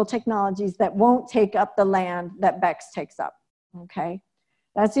dioxide removal technologies that won't take up the land that BECCS takes up, okay?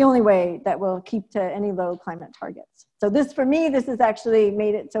 That's the only way that we'll keep to any low climate targets. So this, for me, this has actually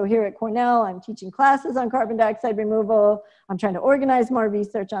made it so here at Cornell, I'm teaching classes on carbon dioxide removal. I'm trying to organize more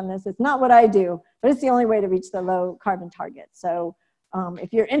research on this. It's not what I do, but it's the only way to reach the low carbon target. So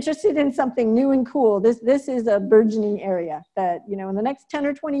if you're interested in something new and cool, this is a burgeoning area that, you know, in the next 10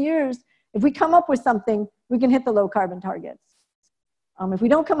 or 20 years, if we come up with something, we can hit the low carbon targets. If we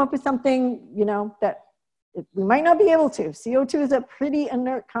don't come up with something, you know, that we might not be able to. CO2 is a pretty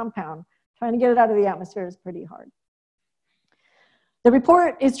inert compound. Trying to get it out of the atmosphere is pretty hard. The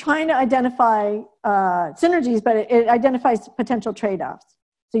report is trying to identify synergies, but it identifies potential trade-offs.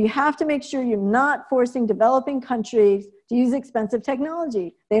 So you have to make sure you're not forcing developing countries to use expensive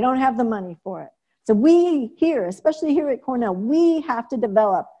technology. They don't have the money for it. So we here, especially here at Cornell, we have to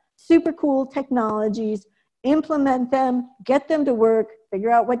develop super cool technologies, implement them, get them to work,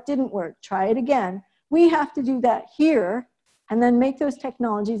 figure out what didn't work, try it again. We have to do that here and then make those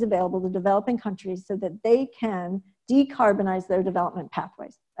technologies available to developing countries so that they can decarbonize their development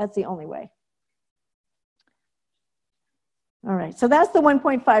pathways. That's the only way. All right, so that's the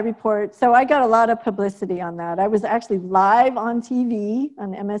 1.5 report. So I got a lot of publicity on that. I was actually live on TV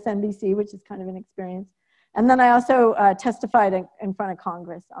on MSNBC, which is kind of an experience. And then I also testified in front of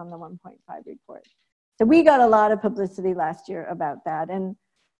Congress on the 1.5 report. So we got a lot of publicity last year about that. And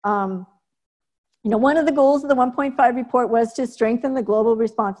you know, one of the goals of the 1.5 report was to strengthen the global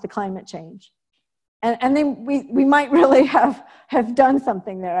response to climate change. And then we might really have done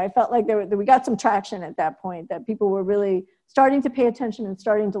something there. I felt like we got some traction at that point, that people were really starting to pay attention and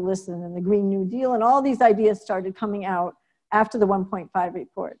starting to listen, and the Green New Deal and all these ideas started coming out after the 1.5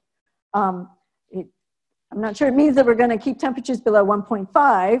 report. I'm not sure it means that we're going to keep temperatures below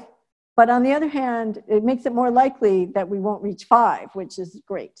 1.5, but on the other hand, it makes it more likely that we won't reach 5, which is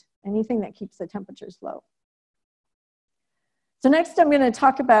great. Anything that keeps the temperatures low. So next I'm going to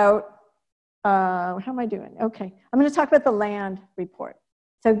talk about, how am I doing? Okay, I'm going to talk about the land report.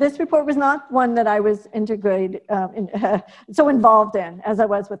 So this report was not one that I was so involved in as I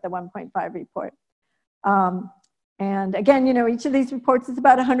was with the 1.5 report. And again, you know, each of these reports is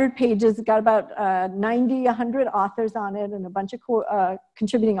about 100 pages. It's got about 90, 100 authors on it and a bunch of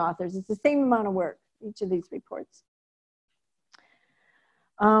contributing authors. It's the same amount of work, each of these reports.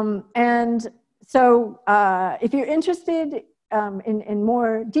 And so if you're interested in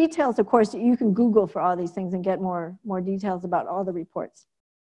more details, of course, you can Google for all these things and get more details about all the reports.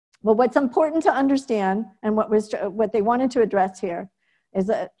 But what's important to understand, and what they wanted to address here, is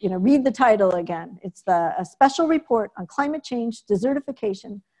that, read the title again. It's a special report on climate change,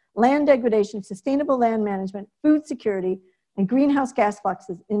 desertification, land degradation, sustainable land management, food security, and greenhouse gas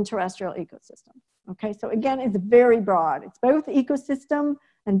fluxes in terrestrial ecosystems. Okay, so again, it's very broad. It's both ecosystem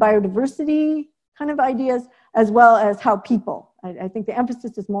and biodiversity kind of ideas, as well as how people. I think the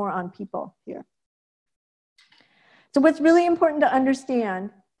emphasis is more on people here. So what's really important to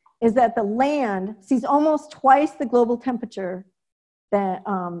understand is that the land sees almost twice the global temperature that,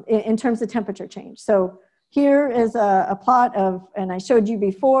 in terms of temperature change. So here is a plot of, and I showed you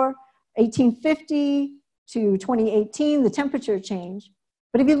before, 1850 to 2018, the temperature change.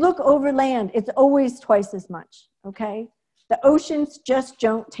 But if you look over land, it's always twice as much, okay? The oceans just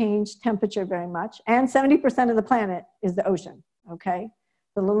don't change temperature very much, and 70% of the planet is the ocean, okay?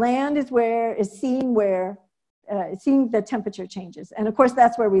 So the land is seeing the temperature changes. And of course,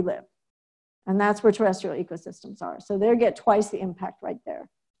 that's where we live. And that's where terrestrial ecosystems are. So they get twice the impact right there.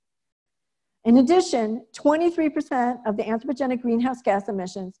 In addition, 23% of the anthropogenic greenhouse gas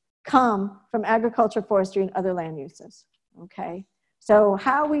emissions come from agriculture, forestry, and other land uses, okay? So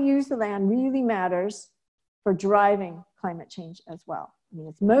how we use the land really matters for driving climate change as well. I mean,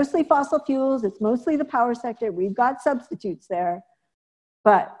 it's mostly fossil fuels, it's mostly the power sector, we've got substitutes there,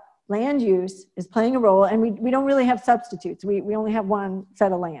 but land use is playing a role, and we don't really have substitutes. We only have one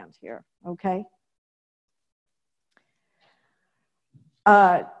set of land here, okay?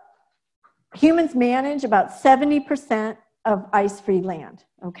 Humans manage about 70% of ice-free land,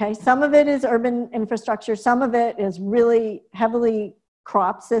 okay? Some of it is urban infrastructure, some of it is really heavily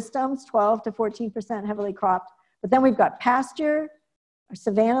cropped systems, 12 to 14% heavily cropped, but then we've got pasture, or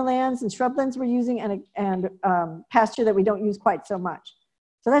savanna lands and shrublands we're using, and pasture that we don't use quite so much.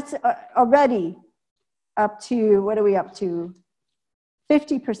 So that's already up to, what are we up to?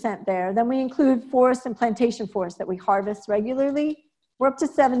 50% there. Then we include forest and plantation forest that we harvest regularly. We're up to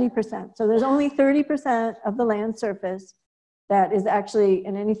 70%. So there's only 30% of the land surface that is actually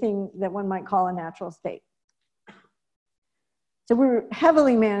in anything that one might call a natural state. So we're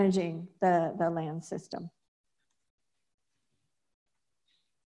heavily managing the land system.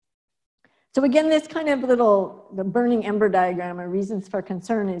 So again, this kind of the burning ember diagram or reasons for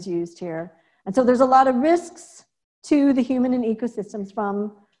concern is used here. And so there's a lot of risks to the human and ecosystems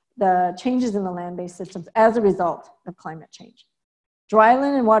from the changes in the land-based systems as a result of climate change.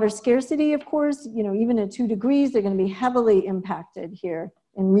 Dryland and water scarcity, of course, even at 2 degrees, they're going to be heavily impacted here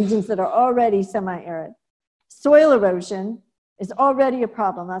in regions that are already semi-arid. Soil erosion is already a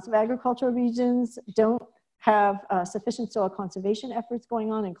problem. Lots of agricultural regions don't have sufficient soil conservation efforts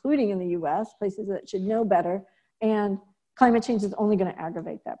going on, including in the US, places that should know better, and climate change is only going to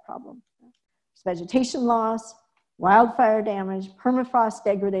aggravate that problem. There's vegetation loss, wildfire damage, permafrost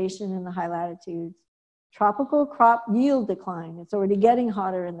degradation in the high latitudes, tropical crop yield decline, it's already getting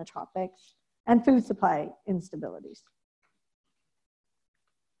hotter in the tropics, and food supply instabilities.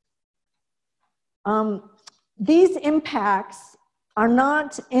 These impacts are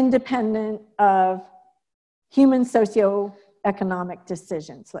not independent of human socioeconomic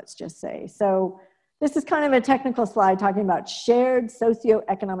decisions, let's just say. So this is kind of a technical slide talking about shared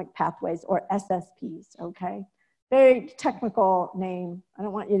socioeconomic pathways, or SSPs, okay? Very technical name. I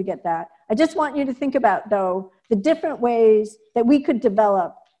don't want you to get that. I just want you to think about, though, the different ways that we could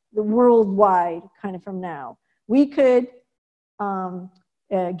develop the worldwide kind of from now. We could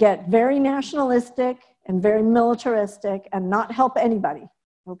get very nationalistic and very militaristic and not help anybody,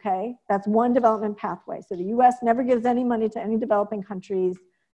 okay? That's one development pathway. So the US never gives any money to any developing countries.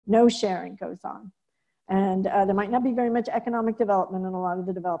 No sharing goes on. And there might not be very much economic development in a lot of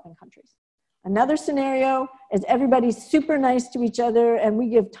the developing countries. Another scenario is everybody's super nice to each other and we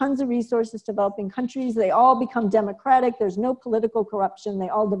give tons of resources to developing countries. They all become democratic. There's no political corruption. They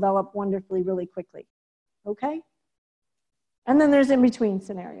all develop wonderfully, really quickly, okay? And then there's in-between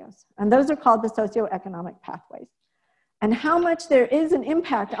scenarios. And those are called the socioeconomic pathways. And how much there is an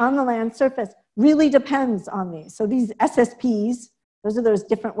impact on the land surface really depends on these. So these SSPs, those are those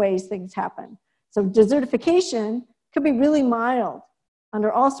different ways things happen. So desertification could be really mild under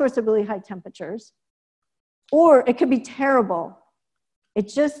all sorts of really high temperatures, or it could be terrible. It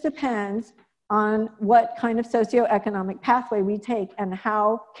just depends on what kind of socioeconomic pathway we take and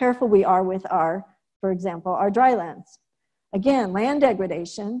how careful we are with our, for example, our drylands. Again, land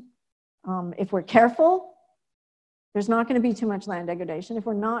degradation, if we're careful, there's not going to be too much land degradation. If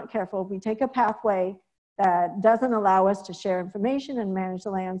we're not careful, we take a pathway that doesn't allow us to share information and manage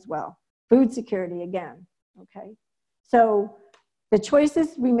the lands well. Food security again, okay? So the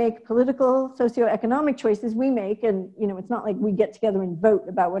choices we make, political, socioeconomic choices we make, and you know, it's not like we get together and vote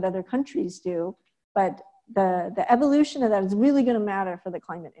about what other countries do, but the evolution of that is really going to matter for the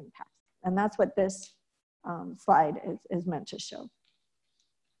climate impact. And that's what this slide is meant to show.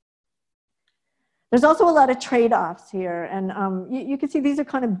 There's also a lot of trade-offs here, and you can see these are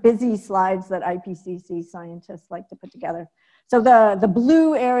kind of busy slides that IPCC scientists like to put together. So the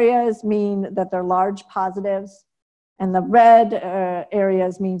blue areas mean that they're large positives, and the red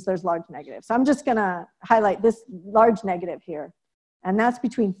areas means there's large negatives. So I'm just gonna highlight this large negative here, and that's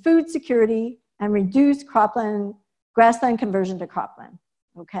between food security and reduced cropland, grassland conversion to cropland,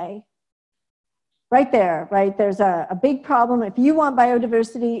 okay? Right there, right? There's a big problem. If you want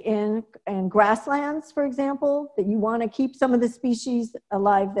biodiversity in grasslands, for example, that you want to keep some of the species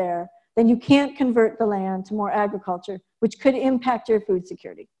alive there, then you can't convert the land to more agriculture, which could impact your food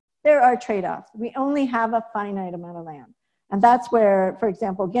security. There are trade-offs. We only have a finite amount of land. And that's where, for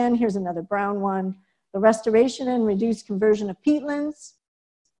example, again, here's another brown one, the restoration and reduced conversion of peatlands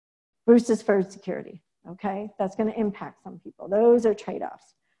versus food security, okay? That's going to impact some people. Those are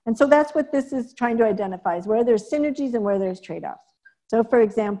trade-offs. And so that's what this is trying to identify, is where there's synergies and where there's trade-offs. So for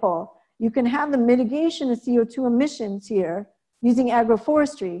example, you can have the mitigation of CO2 emissions here using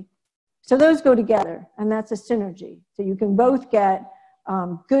agroforestry. So those go together, and that's a synergy. So you can both get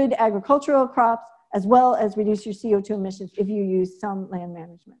good agricultural crops as well as reduce your CO2 emissions if you use some land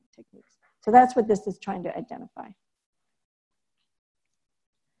management techniques. So that's what this is trying to identify.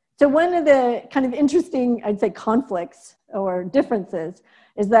 So one of the kind of interesting, I'd say, conflicts or differences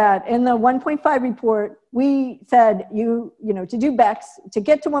is that in the 1.5 report, we said you know, to do BECCS, to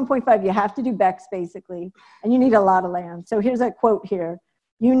get to 1.5, you have to do BECCS basically, and you need a lot of land. So here's a quote here.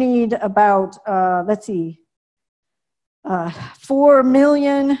 You need about, let's see, 4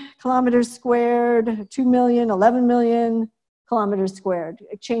 million kilometers squared, 2 million, 11 million kilometers squared,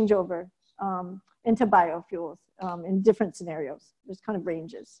 changeover into biofuels in different scenarios. There's kind of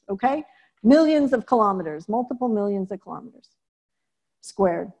ranges, okay? Millions of kilometers, multiple millions of kilometers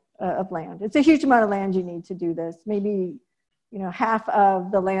squared of land. It's a huge amount of land you need to do this. Maybe, you know, half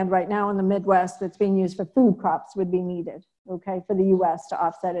of the land right now in the Midwest that's being used for food crops would be needed, okay, for the US to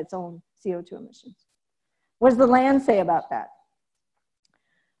offset its own CO2 emissions. What does the land say about that?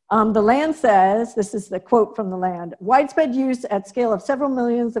 The land says, this is the quote from the land, widespread use at scale of several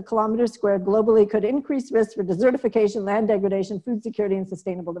millions of kilometers squared globally could increase risks for desertification, land degradation, food security, and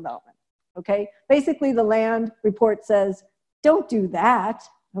sustainable development. Okay, basically the land report says, don't do that,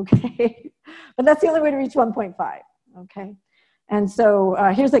 okay? But that's the only way to reach 1.5, okay? And so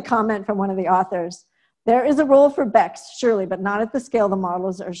here's a comment from one of the authors. There is a role for BECCS, surely, but not at the scale the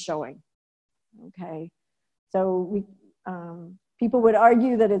models are showing, okay? So people would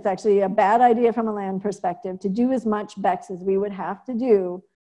argue that it's actually a bad idea from a land perspective to do as much BECCS as we would have to do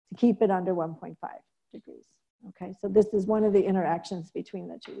to keep it under 1.5 degrees, okay? So this is one of the interactions between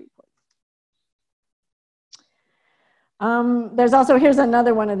the two reports. There's also, here's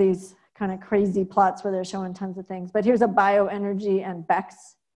another one of these kind of crazy plots where they're showing tons of things, but here's a bioenergy and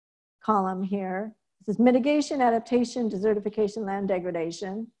BECCS column here. This is mitigation, adaptation, desertification, land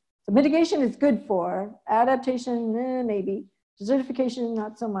degradation. So mitigation is good for, adaptation, maybe, desertification,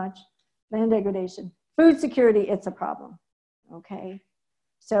 not so much, land degradation. Food security, it's a problem, okay?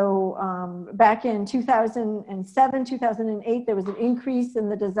 So back in 2007, 2008, there was an increase in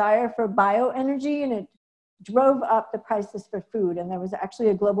the desire for bioenergy, and it drove up the prices for food, and there was actually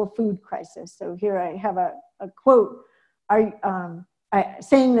a global food crisis. So here I have a quote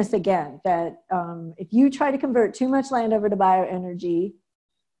saying this again, that if you try to convert too much land over to bioenergy,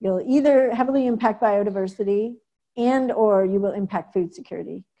 you'll either heavily impact biodiversity and or you will impact food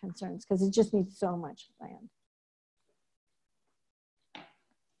security concerns because it just needs so much land.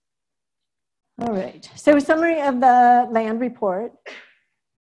 All right, so summary of the land report.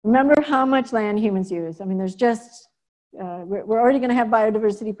 Remember how much land humans use. I mean, there's just, we're already gonna have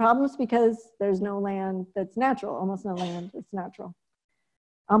biodiversity problems because there's no land that's natural, almost no land that's natural.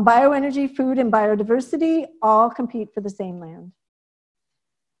 Bioenergy, food, and biodiversity all compete for the same land.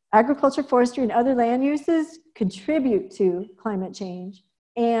 Agriculture, forestry, and other land uses contribute to climate change,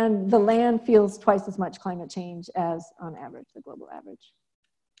 and the land feels twice as much climate change as, on average, the global average.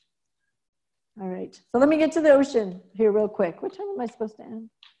 All right, so let me get to the ocean here real quick. What time am I supposed to end?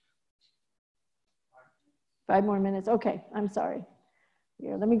 5 more minutes, okay, I'm sorry.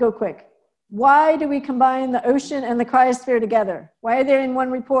 Here, let me go quick. Why do we combine the ocean and the cryosphere together? Why are they in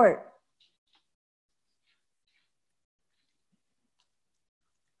one report?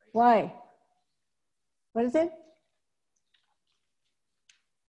 Why? What is it?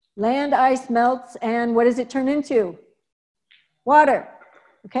 Land ice melts, and what does it turn into? Water,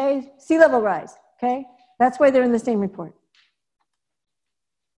 okay? Sea level rise, okay? That's why they're in the same report.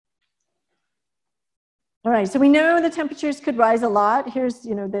 All right, so we know the temperatures could rise a lot. Here's,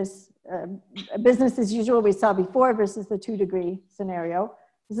 this business as usual we saw before versus the 2-degree scenario.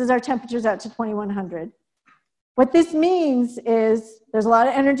 This is our temperatures out to 2100. What this means is there's a lot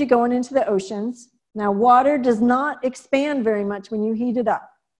of energy going into the oceans. Now, water does not expand very much when you heat it up,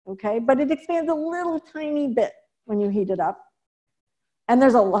 okay? But it expands a little tiny bit when you heat it up. And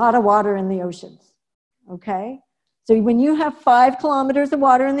there's a lot of water in the oceans, okay? So when you have 5 kilometers of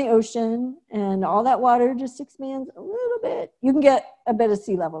water in the ocean and all that water just expands a little bit, you can get a bit of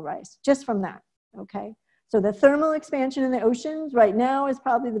sea level rise just from that, okay? So the thermal expansion in the oceans right now is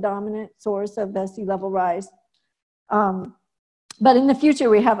probably the dominant source of the sea level rise. But in the future,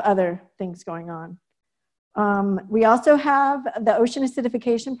 we have other things going on. We also have the ocean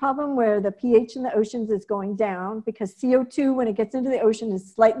acidification problem where the pH in the oceans is going down because CO2, when it gets into the ocean,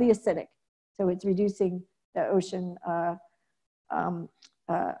 is slightly acidic. So it's reducing the ocean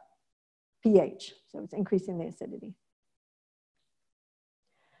pH. So it's increasing the acidity.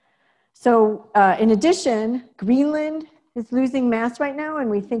 So in addition, Greenland is losing mass right now, and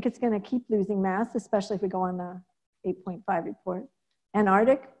we think it's going to keep losing mass, especially if we go on the 8.5 report.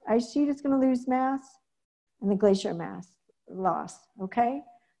 Antarctic ice sheet is going to lose mass, and the glacier mass loss, okay?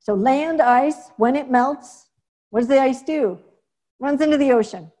 So land ice, when it melts, what does the ice do? Runs into the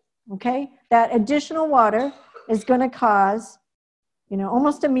ocean, okay? That additional water is going to cause,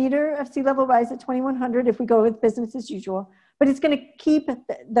 almost a meter of sea level rise at 2100 if we go with business as usual, but it's going to keep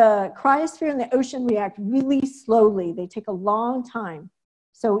the cryosphere and the ocean react really slowly. They take a long time.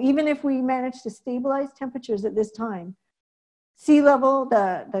 So even if we manage to stabilize temperatures at this time, sea level,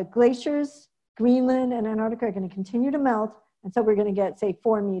 the glaciers, Greenland and Antarctica are going to continue to melt, and so we're going to get, say,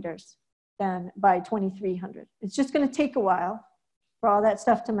 4 meters then by 2300. It's just going to take a while for all that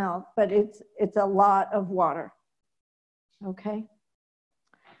stuff to melt, but it's a lot of water, okay?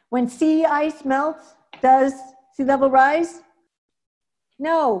 When sea ice melts, does sea level rise?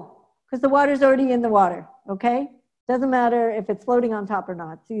 No, because the water's already in the water, okay? Doesn't matter if it's floating on top or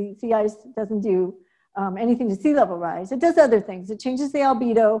not. Sea ice doesn't do anything to sea level rise. It does other things. It changes the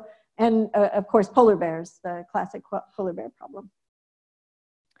albedo and, of course, polar bears, the classic polar bear problem.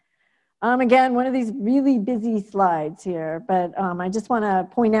 Again, one of these really busy slides here, but I just want to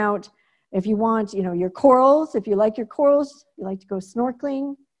point out, if you want, your corals, if you like your corals, you like to go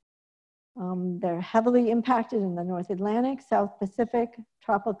snorkeling, they're heavily impacted in the North Atlantic, South Pacific,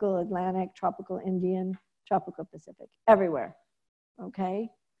 tropical Atlantic, tropical Indian, tropical Pacific, everywhere, okay?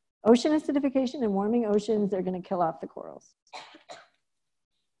 Ocean acidification and warming oceans are going to kill off the corals.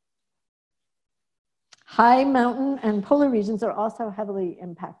 High mountain and polar regions are also heavily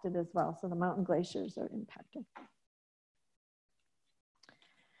impacted as well, so the mountain glaciers are impacted.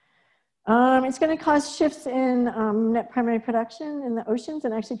 It's going to cause shifts in net primary production in the oceans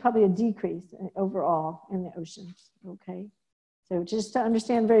and actually probably a decrease overall in the oceans, okay? So just to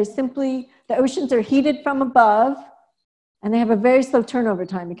understand very simply, the oceans are heated from above and they have a very slow turnover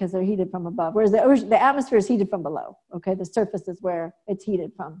time because they're heated from above, whereas the atmosphere is heated from below, okay? The surface is where it's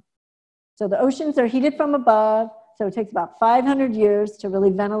heated from. So the oceans are heated from above, so it takes about 500 years to really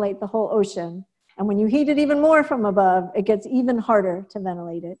ventilate the whole ocean. And when you heat it even more from above, it gets even harder to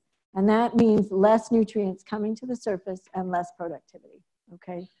ventilate it. And that means less nutrients coming to the surface and less productivity,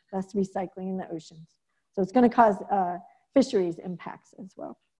 okay? Less recycling in the oceans. So it's going to cause fisheries impacts as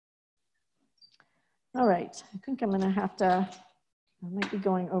well. All right, I think I'm going to have to, I might be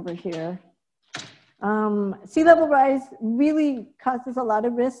going over here. Sea level rise really causes a lot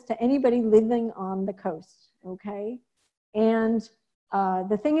of risk to anybody living on the coast, okay? And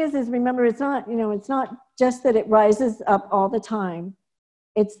the thing is remember, it's not, it's not just that it rises up all the time.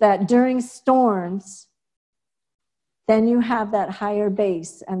 It's that during storms, then you have that higher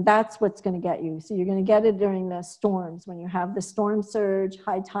base, and that's what's going to get you. So you're going to get it during the storms, when you have the storm surge,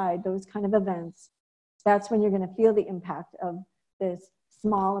 high tide, those kind of events. That's when you're going to feel the impact of this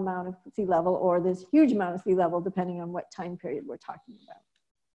small amount of sea level or this huge amount of sea level, depending on what time period we're talking about.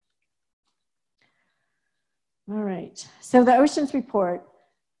 All right, so the oceans report,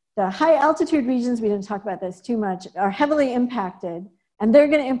 the high altitude regions, we didn't talk about this too much, are heavily impacted, and they're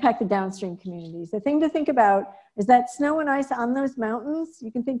going to impact the downstream communities. The thing to think about is that snow and ice on those mountains,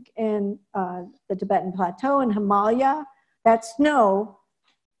 you can think in the Tibetan Plateau and Himalaya, that snow,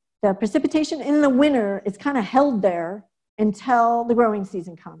 the precipitation in the winter is kind of held there until the growing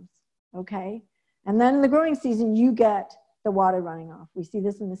season comes, okay? And then in the growing season, you get the water running off. We see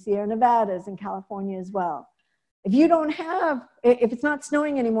this in the Sierra Nevadas in California as well. If you don't have, if it's not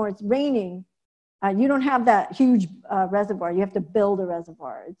snowing anymore, it's raining, You don't have that huge reservoir. You have to build a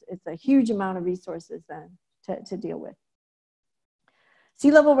reservoir. It's a huge amount of resources then to deal with.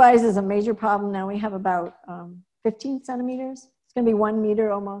 Sea level rise is a major problem. Now we have about 15 centimeters. It's going to be 1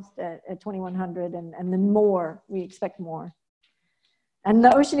 meter almost at 2100, and then more. We expect more. And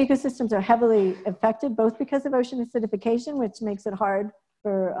the ocean ecosystems are heavily affected, both because of ocean acidification, which makes it hard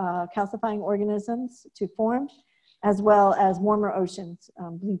for calcifying organisms to form, as well as warmer oceans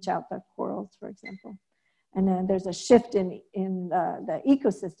bleach out the corals, for example. And then there's a shift in the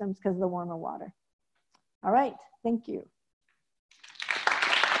ecosystems because of the warmer water. All right, thank you.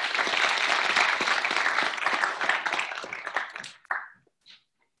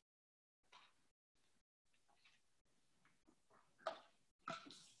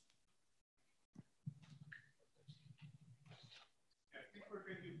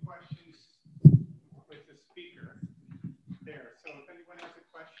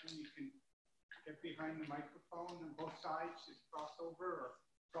 You can get behind the microphone on both sides, just cross over or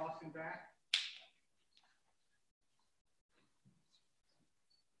cross and back.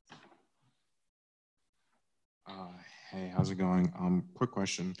 Hey, how's it going? Quick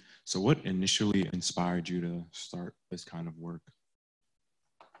question. So what initially inspired you to start this kind of work?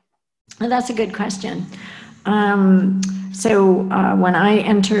 Well, that's a good question. When I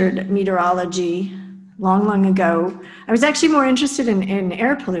entered meteorology long ago, I was actually more interested in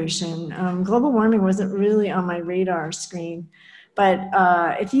air pollution. Global warming wasn't really on my radar screen. But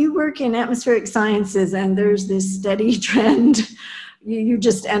if you work in atmospheric sciences and there's this steady trend, you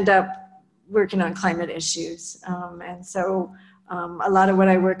just end up working on climate issues. A lot of what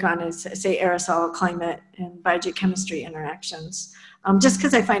I work on is, say, aerosol, climate, and biogeochemistry interactions, just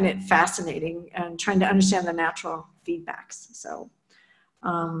because I find it fascinating and trying to understand the natural feedbacks. So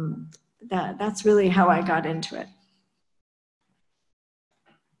that's really how I got into it.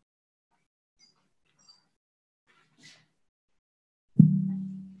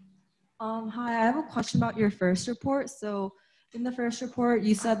 Hi, I have a question about your first report. So in the first report,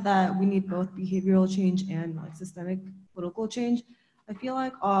 you said that we need both behavioral change and like systemic political change. I feel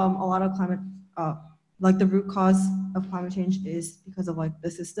like a lot of climate, like the root cause of climate change is because of like the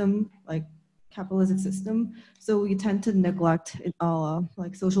system, like capitalistic system. So we tend to neglect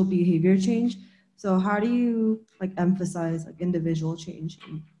like social behavior change. So how do you like emphasize like individual change?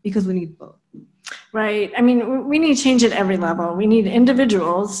 Because we need both. Right. I mean, we need change at every level. We need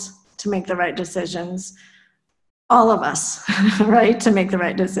individuals to make the right decisions. All of us, right, to make the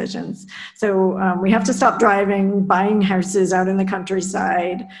right decisions. So we have to stop driving, buying houses out in the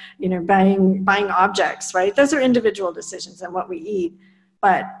countryside, buying objects, right? Those are individual decisions and what we eat.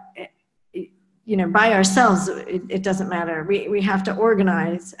 But by ourselves, it doesn't matter. We have to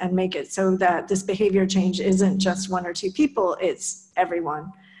organize and make it so that this behavior change isn't just one or two people, it's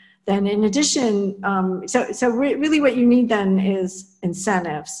everyone. Then in addition, really what you need then is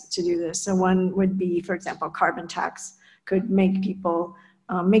incentives to do this. So one would be, for example, carbon tax could make people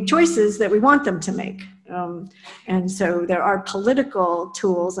make choices that we want them to make. And so there are political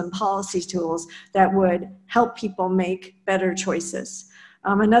tools and policy tools that would help people make better choices.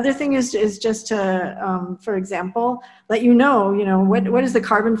 Another thing is just to, for example, let what is the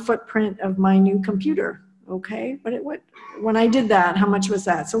carbon footprint of my new computer? Okay, when I did that, how much was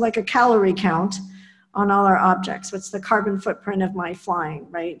that? So like a calorie count on all our objects. What's the carbon footprint of my flying,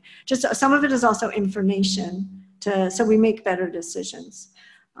 right? Just some of it is also information so we make better decisions.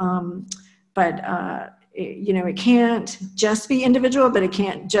 It can't just be individual, but it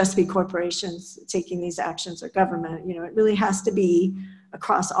can't just be corporations taking these actions or government. It really has to be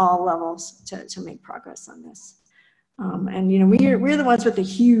across all levels to make progress on this. We're the ones with the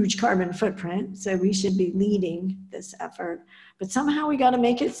huge carbon footprint, so we should be leading this effort. But somehow we got to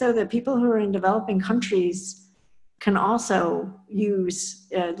make it so that people who are in developing countries can also use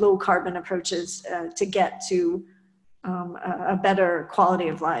low carbon approaches to get to a better quality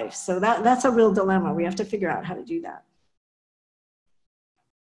of life. So that's a real dilemma. We have to figure out how to do that.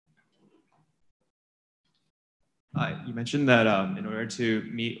 You mentioned that in order to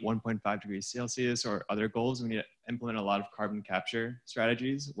meet 1.5 degrees Celsius or other goals, we need to implement a lot of carbon capture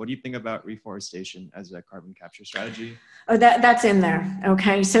strategies. What do you think about reforestation as a carbon capture strategy? Oh, that's in there.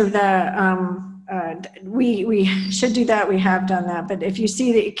 Okay, so we should do that. We have done that, but if you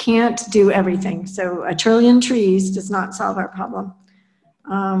see that you can't do everything, so 1 trillion trees does not solve our problem.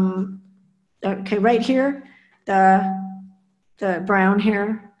 Okay, right here, the brown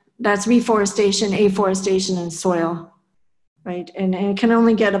here. That's reforestation, afforestation, and soil, right? And it can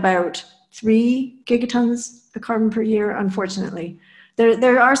only get about 3 gigatons of carbon per year, unfortunately.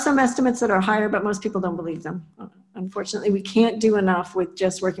 There are some estimates that are higher, but most people don't believe them. Unfortunately, we can't do enough with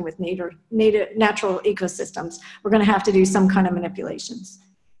just working with natural ecosystems. We're going to have to do some kind of manipulations.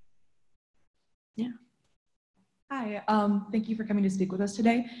 Yeah. Hi, thank you for coming to speak with us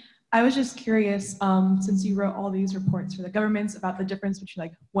today. I was just curious, since you wrote all these reports for the governments about the difference between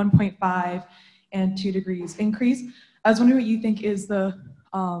like 1.5 and 2 degrees increase, I was wondering what you think is the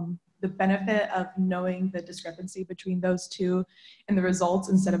benefit of knowing the discrepancy between those two and the results,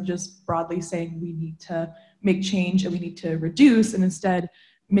 instead of just broadly saying we need to make change and we need to reduce, and instead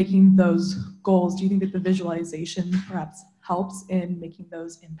making those goals. Do you think that the visualization perhaps helps in making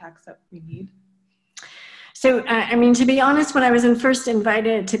those impacts that we need? So, I mean, to be honest, when I was first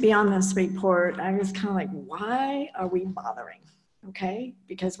invited to be on this report, I was kind of like, why are we bothering? Okay,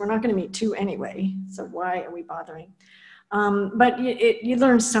 because we're not going to meet 2 anyway, so why are we bothering? But you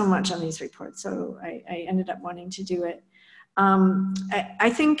learn so much on these reports, so I ended up wanting to do it.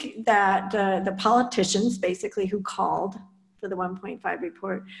 I think that the politicians, basically, who called for the 1.5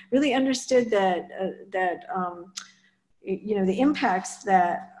 report, really understood that you know, the impacts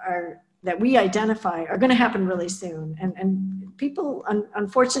that we identify are going to happen really soon, and people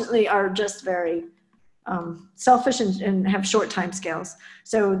unfortunately are just very selfish and have short time scales.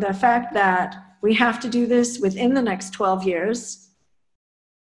 So the fact that we have to do this within the next 12 years,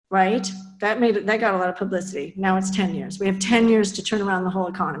 right? That got a lot of publicity. Now it's 10 years. We have 10 years to turn around the whole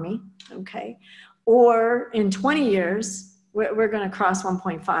economy, okay? Or in 20 years, we're going to cross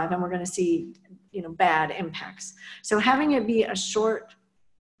 1.5 and we're going to see, you know, bad impacts. So having it be a short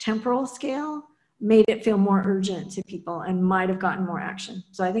temporal scale made it feel more urgent to people and might have gotten more action.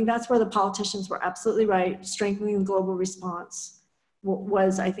 So I think that's where the politicians were absolutely right. Strengthening the global response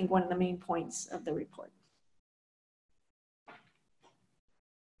was, I think, one of the main points of the report.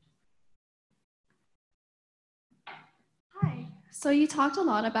 Hi. So you talked a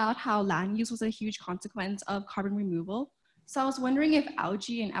lot about how land use was a huge consequence of carbon removal. So I was wondering if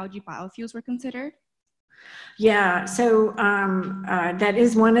algae and algae biofuels were considered. Yeah, so that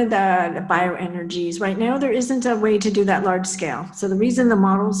is one of the bioenergies. Right now, there isn't a way to do that large scale. So the reason the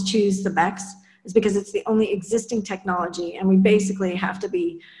models choose the BECCS is because it's the only existing technology, and we basically have to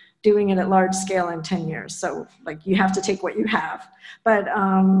be doing it at large scale in 10 years. So like you have to take what you have. But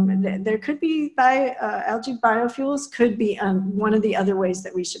there could be algae biofuels could be one of the other ways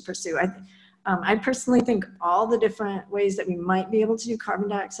that we should pursue. I personally think all the different ways that we might be able to do carbon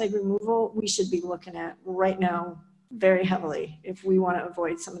dioxide removal, we should be looking at right now very heavily if we want to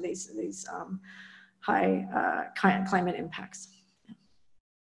avoid some of these high climate impacts.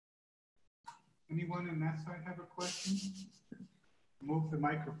 Anyone on that side have a question? Move the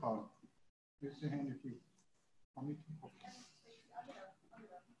microphone. Raise your hand if you. How many people?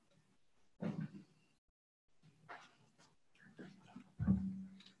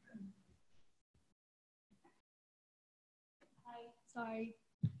 Sorry,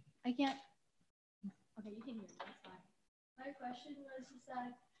 I can't. Okay, you can hear me, that's fine. My question was just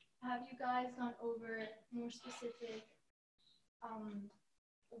that, have you guys gone over more specific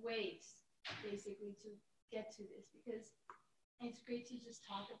ways, basically, to get to this? Because it's great to just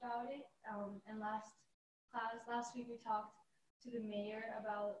talk about it. And last week we talked to the mayor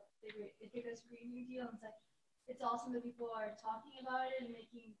about the Ithaca's Green New Deal, and it's awesome that people are talking about it and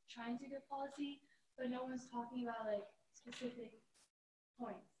trying to get policy, but no one's talking about like specific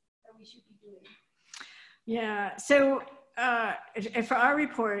points that we should be doing. Yeah, so for our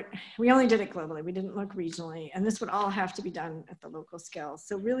report, we only did it globally. We didn't look regionally, and this would all have to be done at the local scale.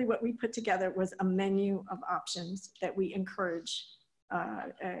 So really what we put together was a menu of options that we encourage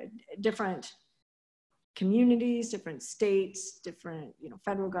different communities, different states, different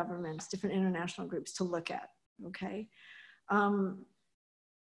federal governments, different international groups to look at, okay?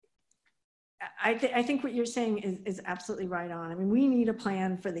 I think what you're saying is absolutely right on. I mean, we need a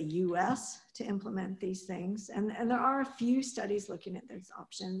plan for the US to implement these things. And there are a few studies looking at those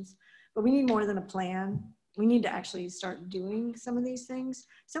options, but we need more than a plan. We need to actually start doing some of these things.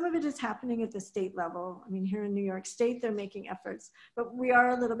 Some of it is happening at the state level. I mean, here in New York State, they're making efforts, but we are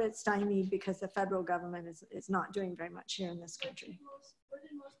a little bit stymied because the federal government is not doing very much here in this country. What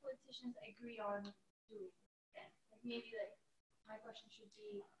did most politicians agree on doing then? Like maybe like my question should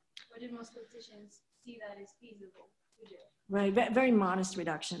be, what did most politicians see that is feasible to do? Right, very modest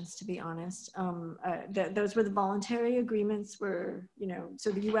reductions, to be honest. Those were the voluntary agreements where,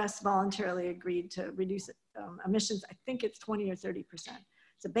 so the US voluntarily agreed to reduce emissions, I think it's 20 or 30%.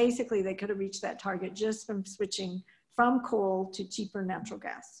 So basically they could have reached that target just from switching from coal to cheaper natural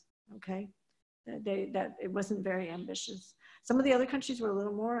gas, okay? That it wasn't very ambitious. Some of the other countries were a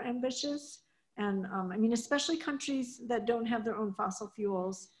little more ambitious. And I mean, especially countries that don't have their own fossil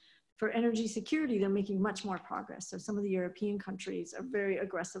fuels, For energy security, they're making much more progress. So some of the European countries are very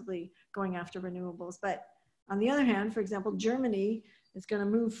aggressively going after renewables. But on the other hand, for example, Germany is going to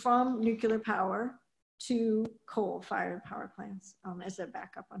move from nuclear power to coal-fired power plants as their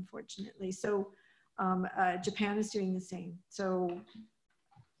backup, unfortunately. So Japan is doing the same. So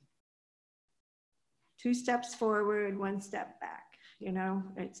 2 steps forward, 1 step back. You know,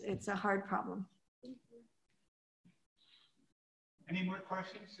 it's a hard problem. Any more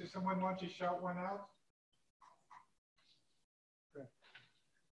questions? Does someone want to shout one out?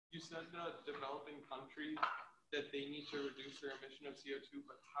 You said developing countries that they need to reduce their emission of CO2,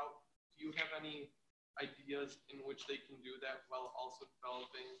 but how do you have any ideas in which they can do that while also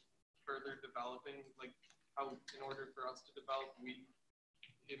further developing, like how in order for us to develop, we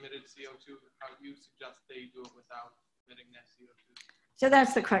emitted CO2, how do you suggest they do it without emitting that CO2? So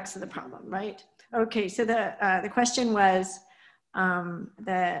that's the crux of the problem, right? Okay, so the question was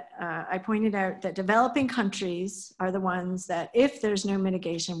that I pointed out that developing countries are the ones that, if there's no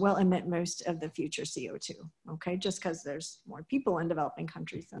mitigation, will emit most of the future CO2, okay? Just because there's more people in developing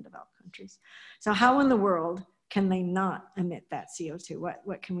countries than developed countries. So how in the world can they not emit that CO2?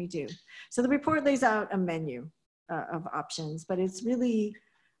 What can we do? So the report lays out a menu of options, but it's really,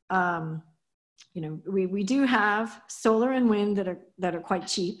 you know, we do have solar and wind that are quite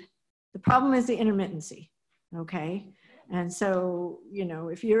cheap. The problem is the intermittency, okay? And so, you know,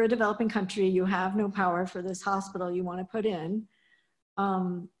 if you're a developing country, you have no power for this hospital you want to put in,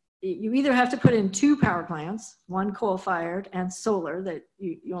 you either have to put in 2 power plants, 1 coal-fired and solar, that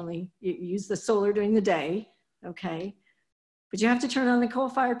you use the solar during the day, okay? But you have to turn on the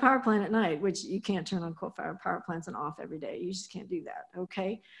coal-fired power plant at night, which you can't turn on coal-fired power plants and off every day. You just can't do that,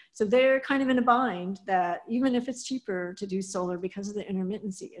 okay? So they're kind of in a bind that even if it's cheaper to do solar because of the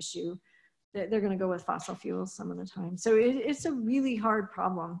intermittency issue, they're going to go with fossil fuels some of the time. So it's a really hard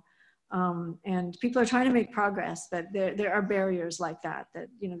problem. And people are trying to make progress, but there are barriers like that,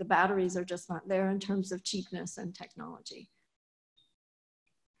 you know, the batteries are just not there in terms of cheapness and technology.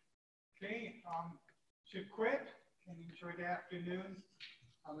 Okay, should quit and enjoy the afternoon.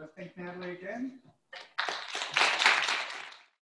 Let's thank Natalie again.